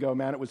weeks ago,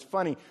 man. It was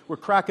funny. We're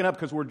cracking up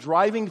because we're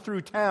driving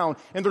through town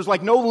and there's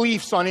like no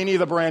leaves on any of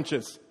the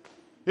branches.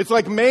 It's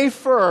like May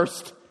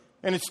 1st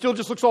and it still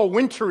just looks all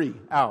wintry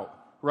out,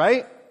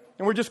 right?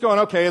 And we're just going,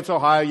 okay, it's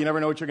Ohio. You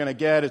never know what you're going to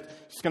get.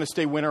 It's going to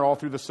stay winter all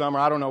through the summer.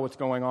 I don't know what's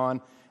going on.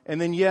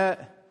 And then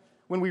yet,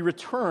 when we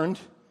returned,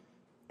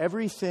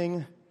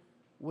 everything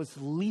was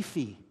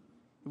leafy.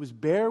 It was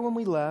bare when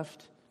we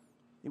left.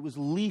 It was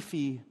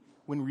leafy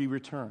when we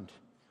returned.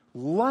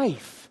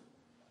 Life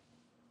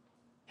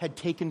had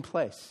taken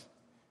place.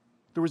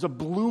 There was a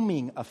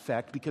blooming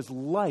effect because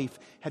life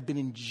had been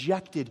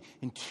injected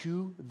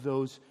into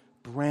those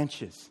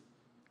branches,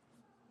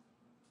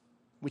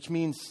 which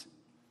means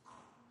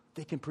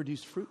they can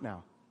produce fruit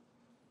now.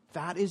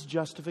 That is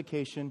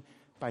justification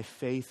by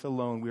faith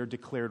alone. We are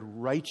declared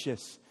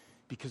righteous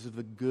because of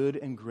the good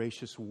and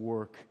gracious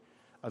work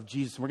of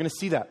Jesus. And we're going to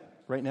see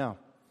that right now.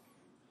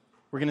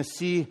 We're going to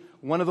see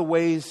one of the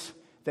ways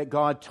that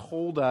God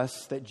told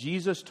us, that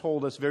Jesus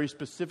told us very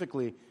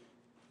specifically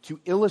to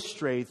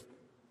illustrate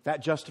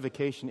that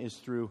justification is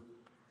through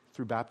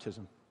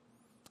baptism.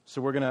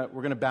 So we're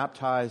gonna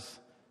baptize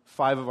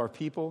 5 of our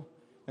people.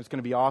 It's going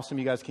to be awesome.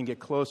 You guys can get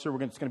closer.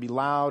 It's going to be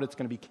loud. It's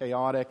going to be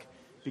chaotic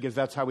because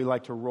that's how we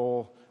like to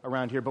roll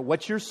around here. But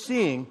what you're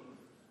seeing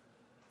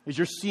is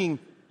you're seeing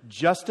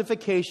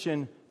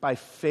justification by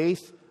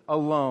faith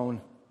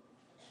alone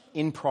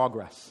in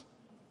progress.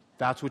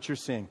 That's what you're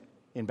seeing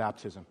in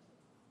baptism.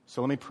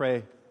 So let me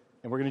pray,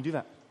 and we're going to do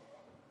that.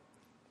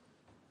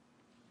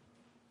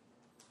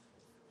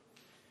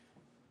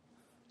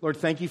 Lord,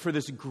 thank you for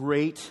this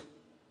great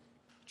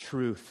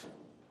truth.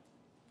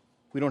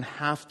 We don't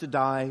have to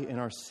die in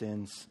our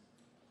sins.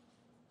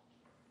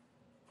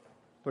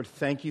 Lord,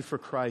 thank you for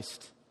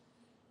Christ.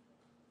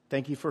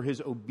 Thank you for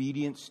his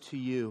obedience to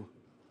you.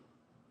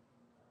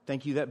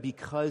 Thank you that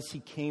because he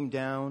came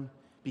down,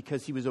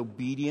 because he was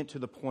obedient to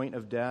the point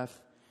of death,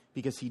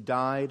 because he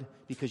died,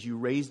 because you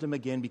raised him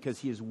again, because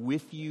he is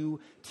with you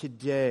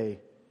today,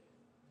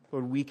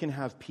 Lord, we can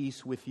have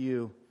peace with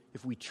you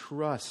if we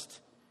trust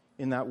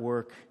in that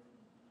work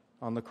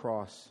on the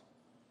cross.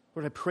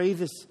 Lord, I pray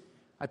this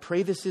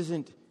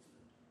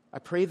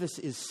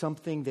is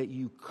something that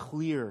you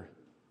clear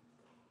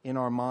in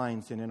our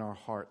minds and in our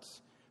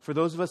hearts. For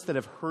those of us that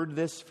have heard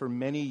this for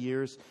many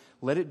years,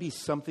 let it be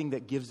something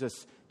that gives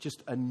us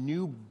just a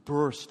new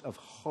burst of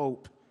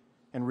hope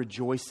and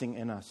rejoicing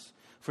in us.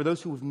 For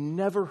those who have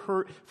never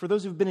heard, for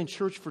those who have been in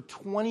church for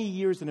 20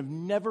 years and have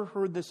never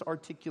heard this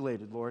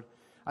articulated, Lord,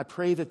 I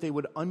pray that they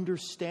would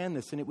understand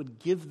this and it would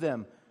give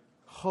them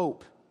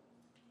hope.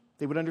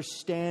 They would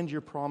understand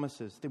your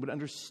promises. They would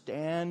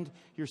understand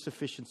your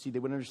sufficiency. They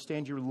would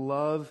understand your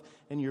love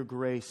and your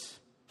grace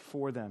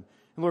for them.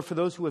 And Lord, for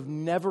those who have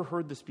never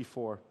heard this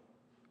before,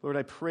 Lord,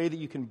 I pray that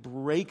you can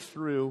break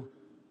through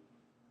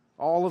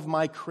all of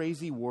my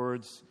crazy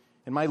words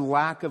and my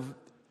lack of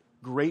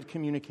great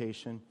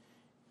communication.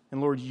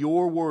 And Lord,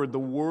 your word, the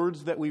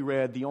words that we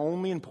read, the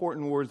only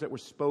important words that were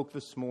spoke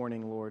this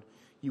morning, Lord,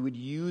 you would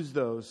use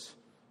those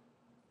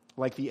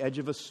like the edge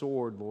of a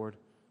sword, Lord,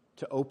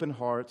 to open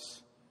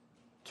hearts,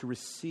 to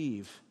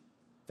receive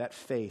that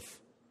faith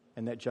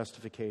and that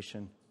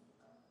justification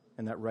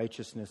and that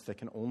righteousness that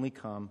can only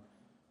come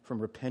from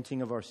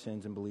repenting of our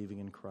sins and believing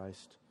in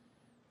Christ.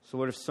 So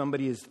Lord, if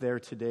somebody is there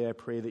today, I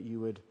pray that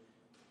you would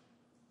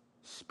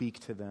speak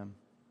to them,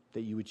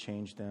 that you would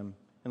change them.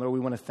 And Lord, we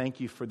want to thank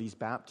you for these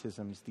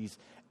baptisms, these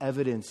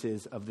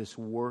evidences of this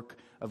work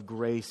of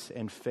grace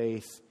and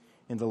faith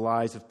in the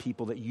lives of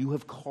people that you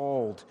have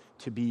called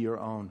to be your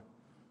own.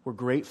 We're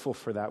grateful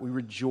for that. We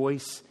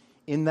rejoice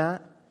in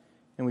that.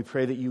 And we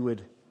pray that you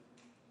would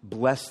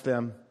bless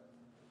them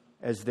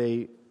as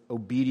they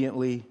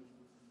obediently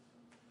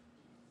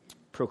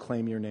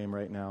proclaim your name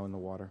right now in the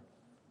water.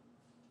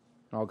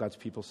 And all God's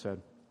people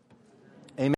said,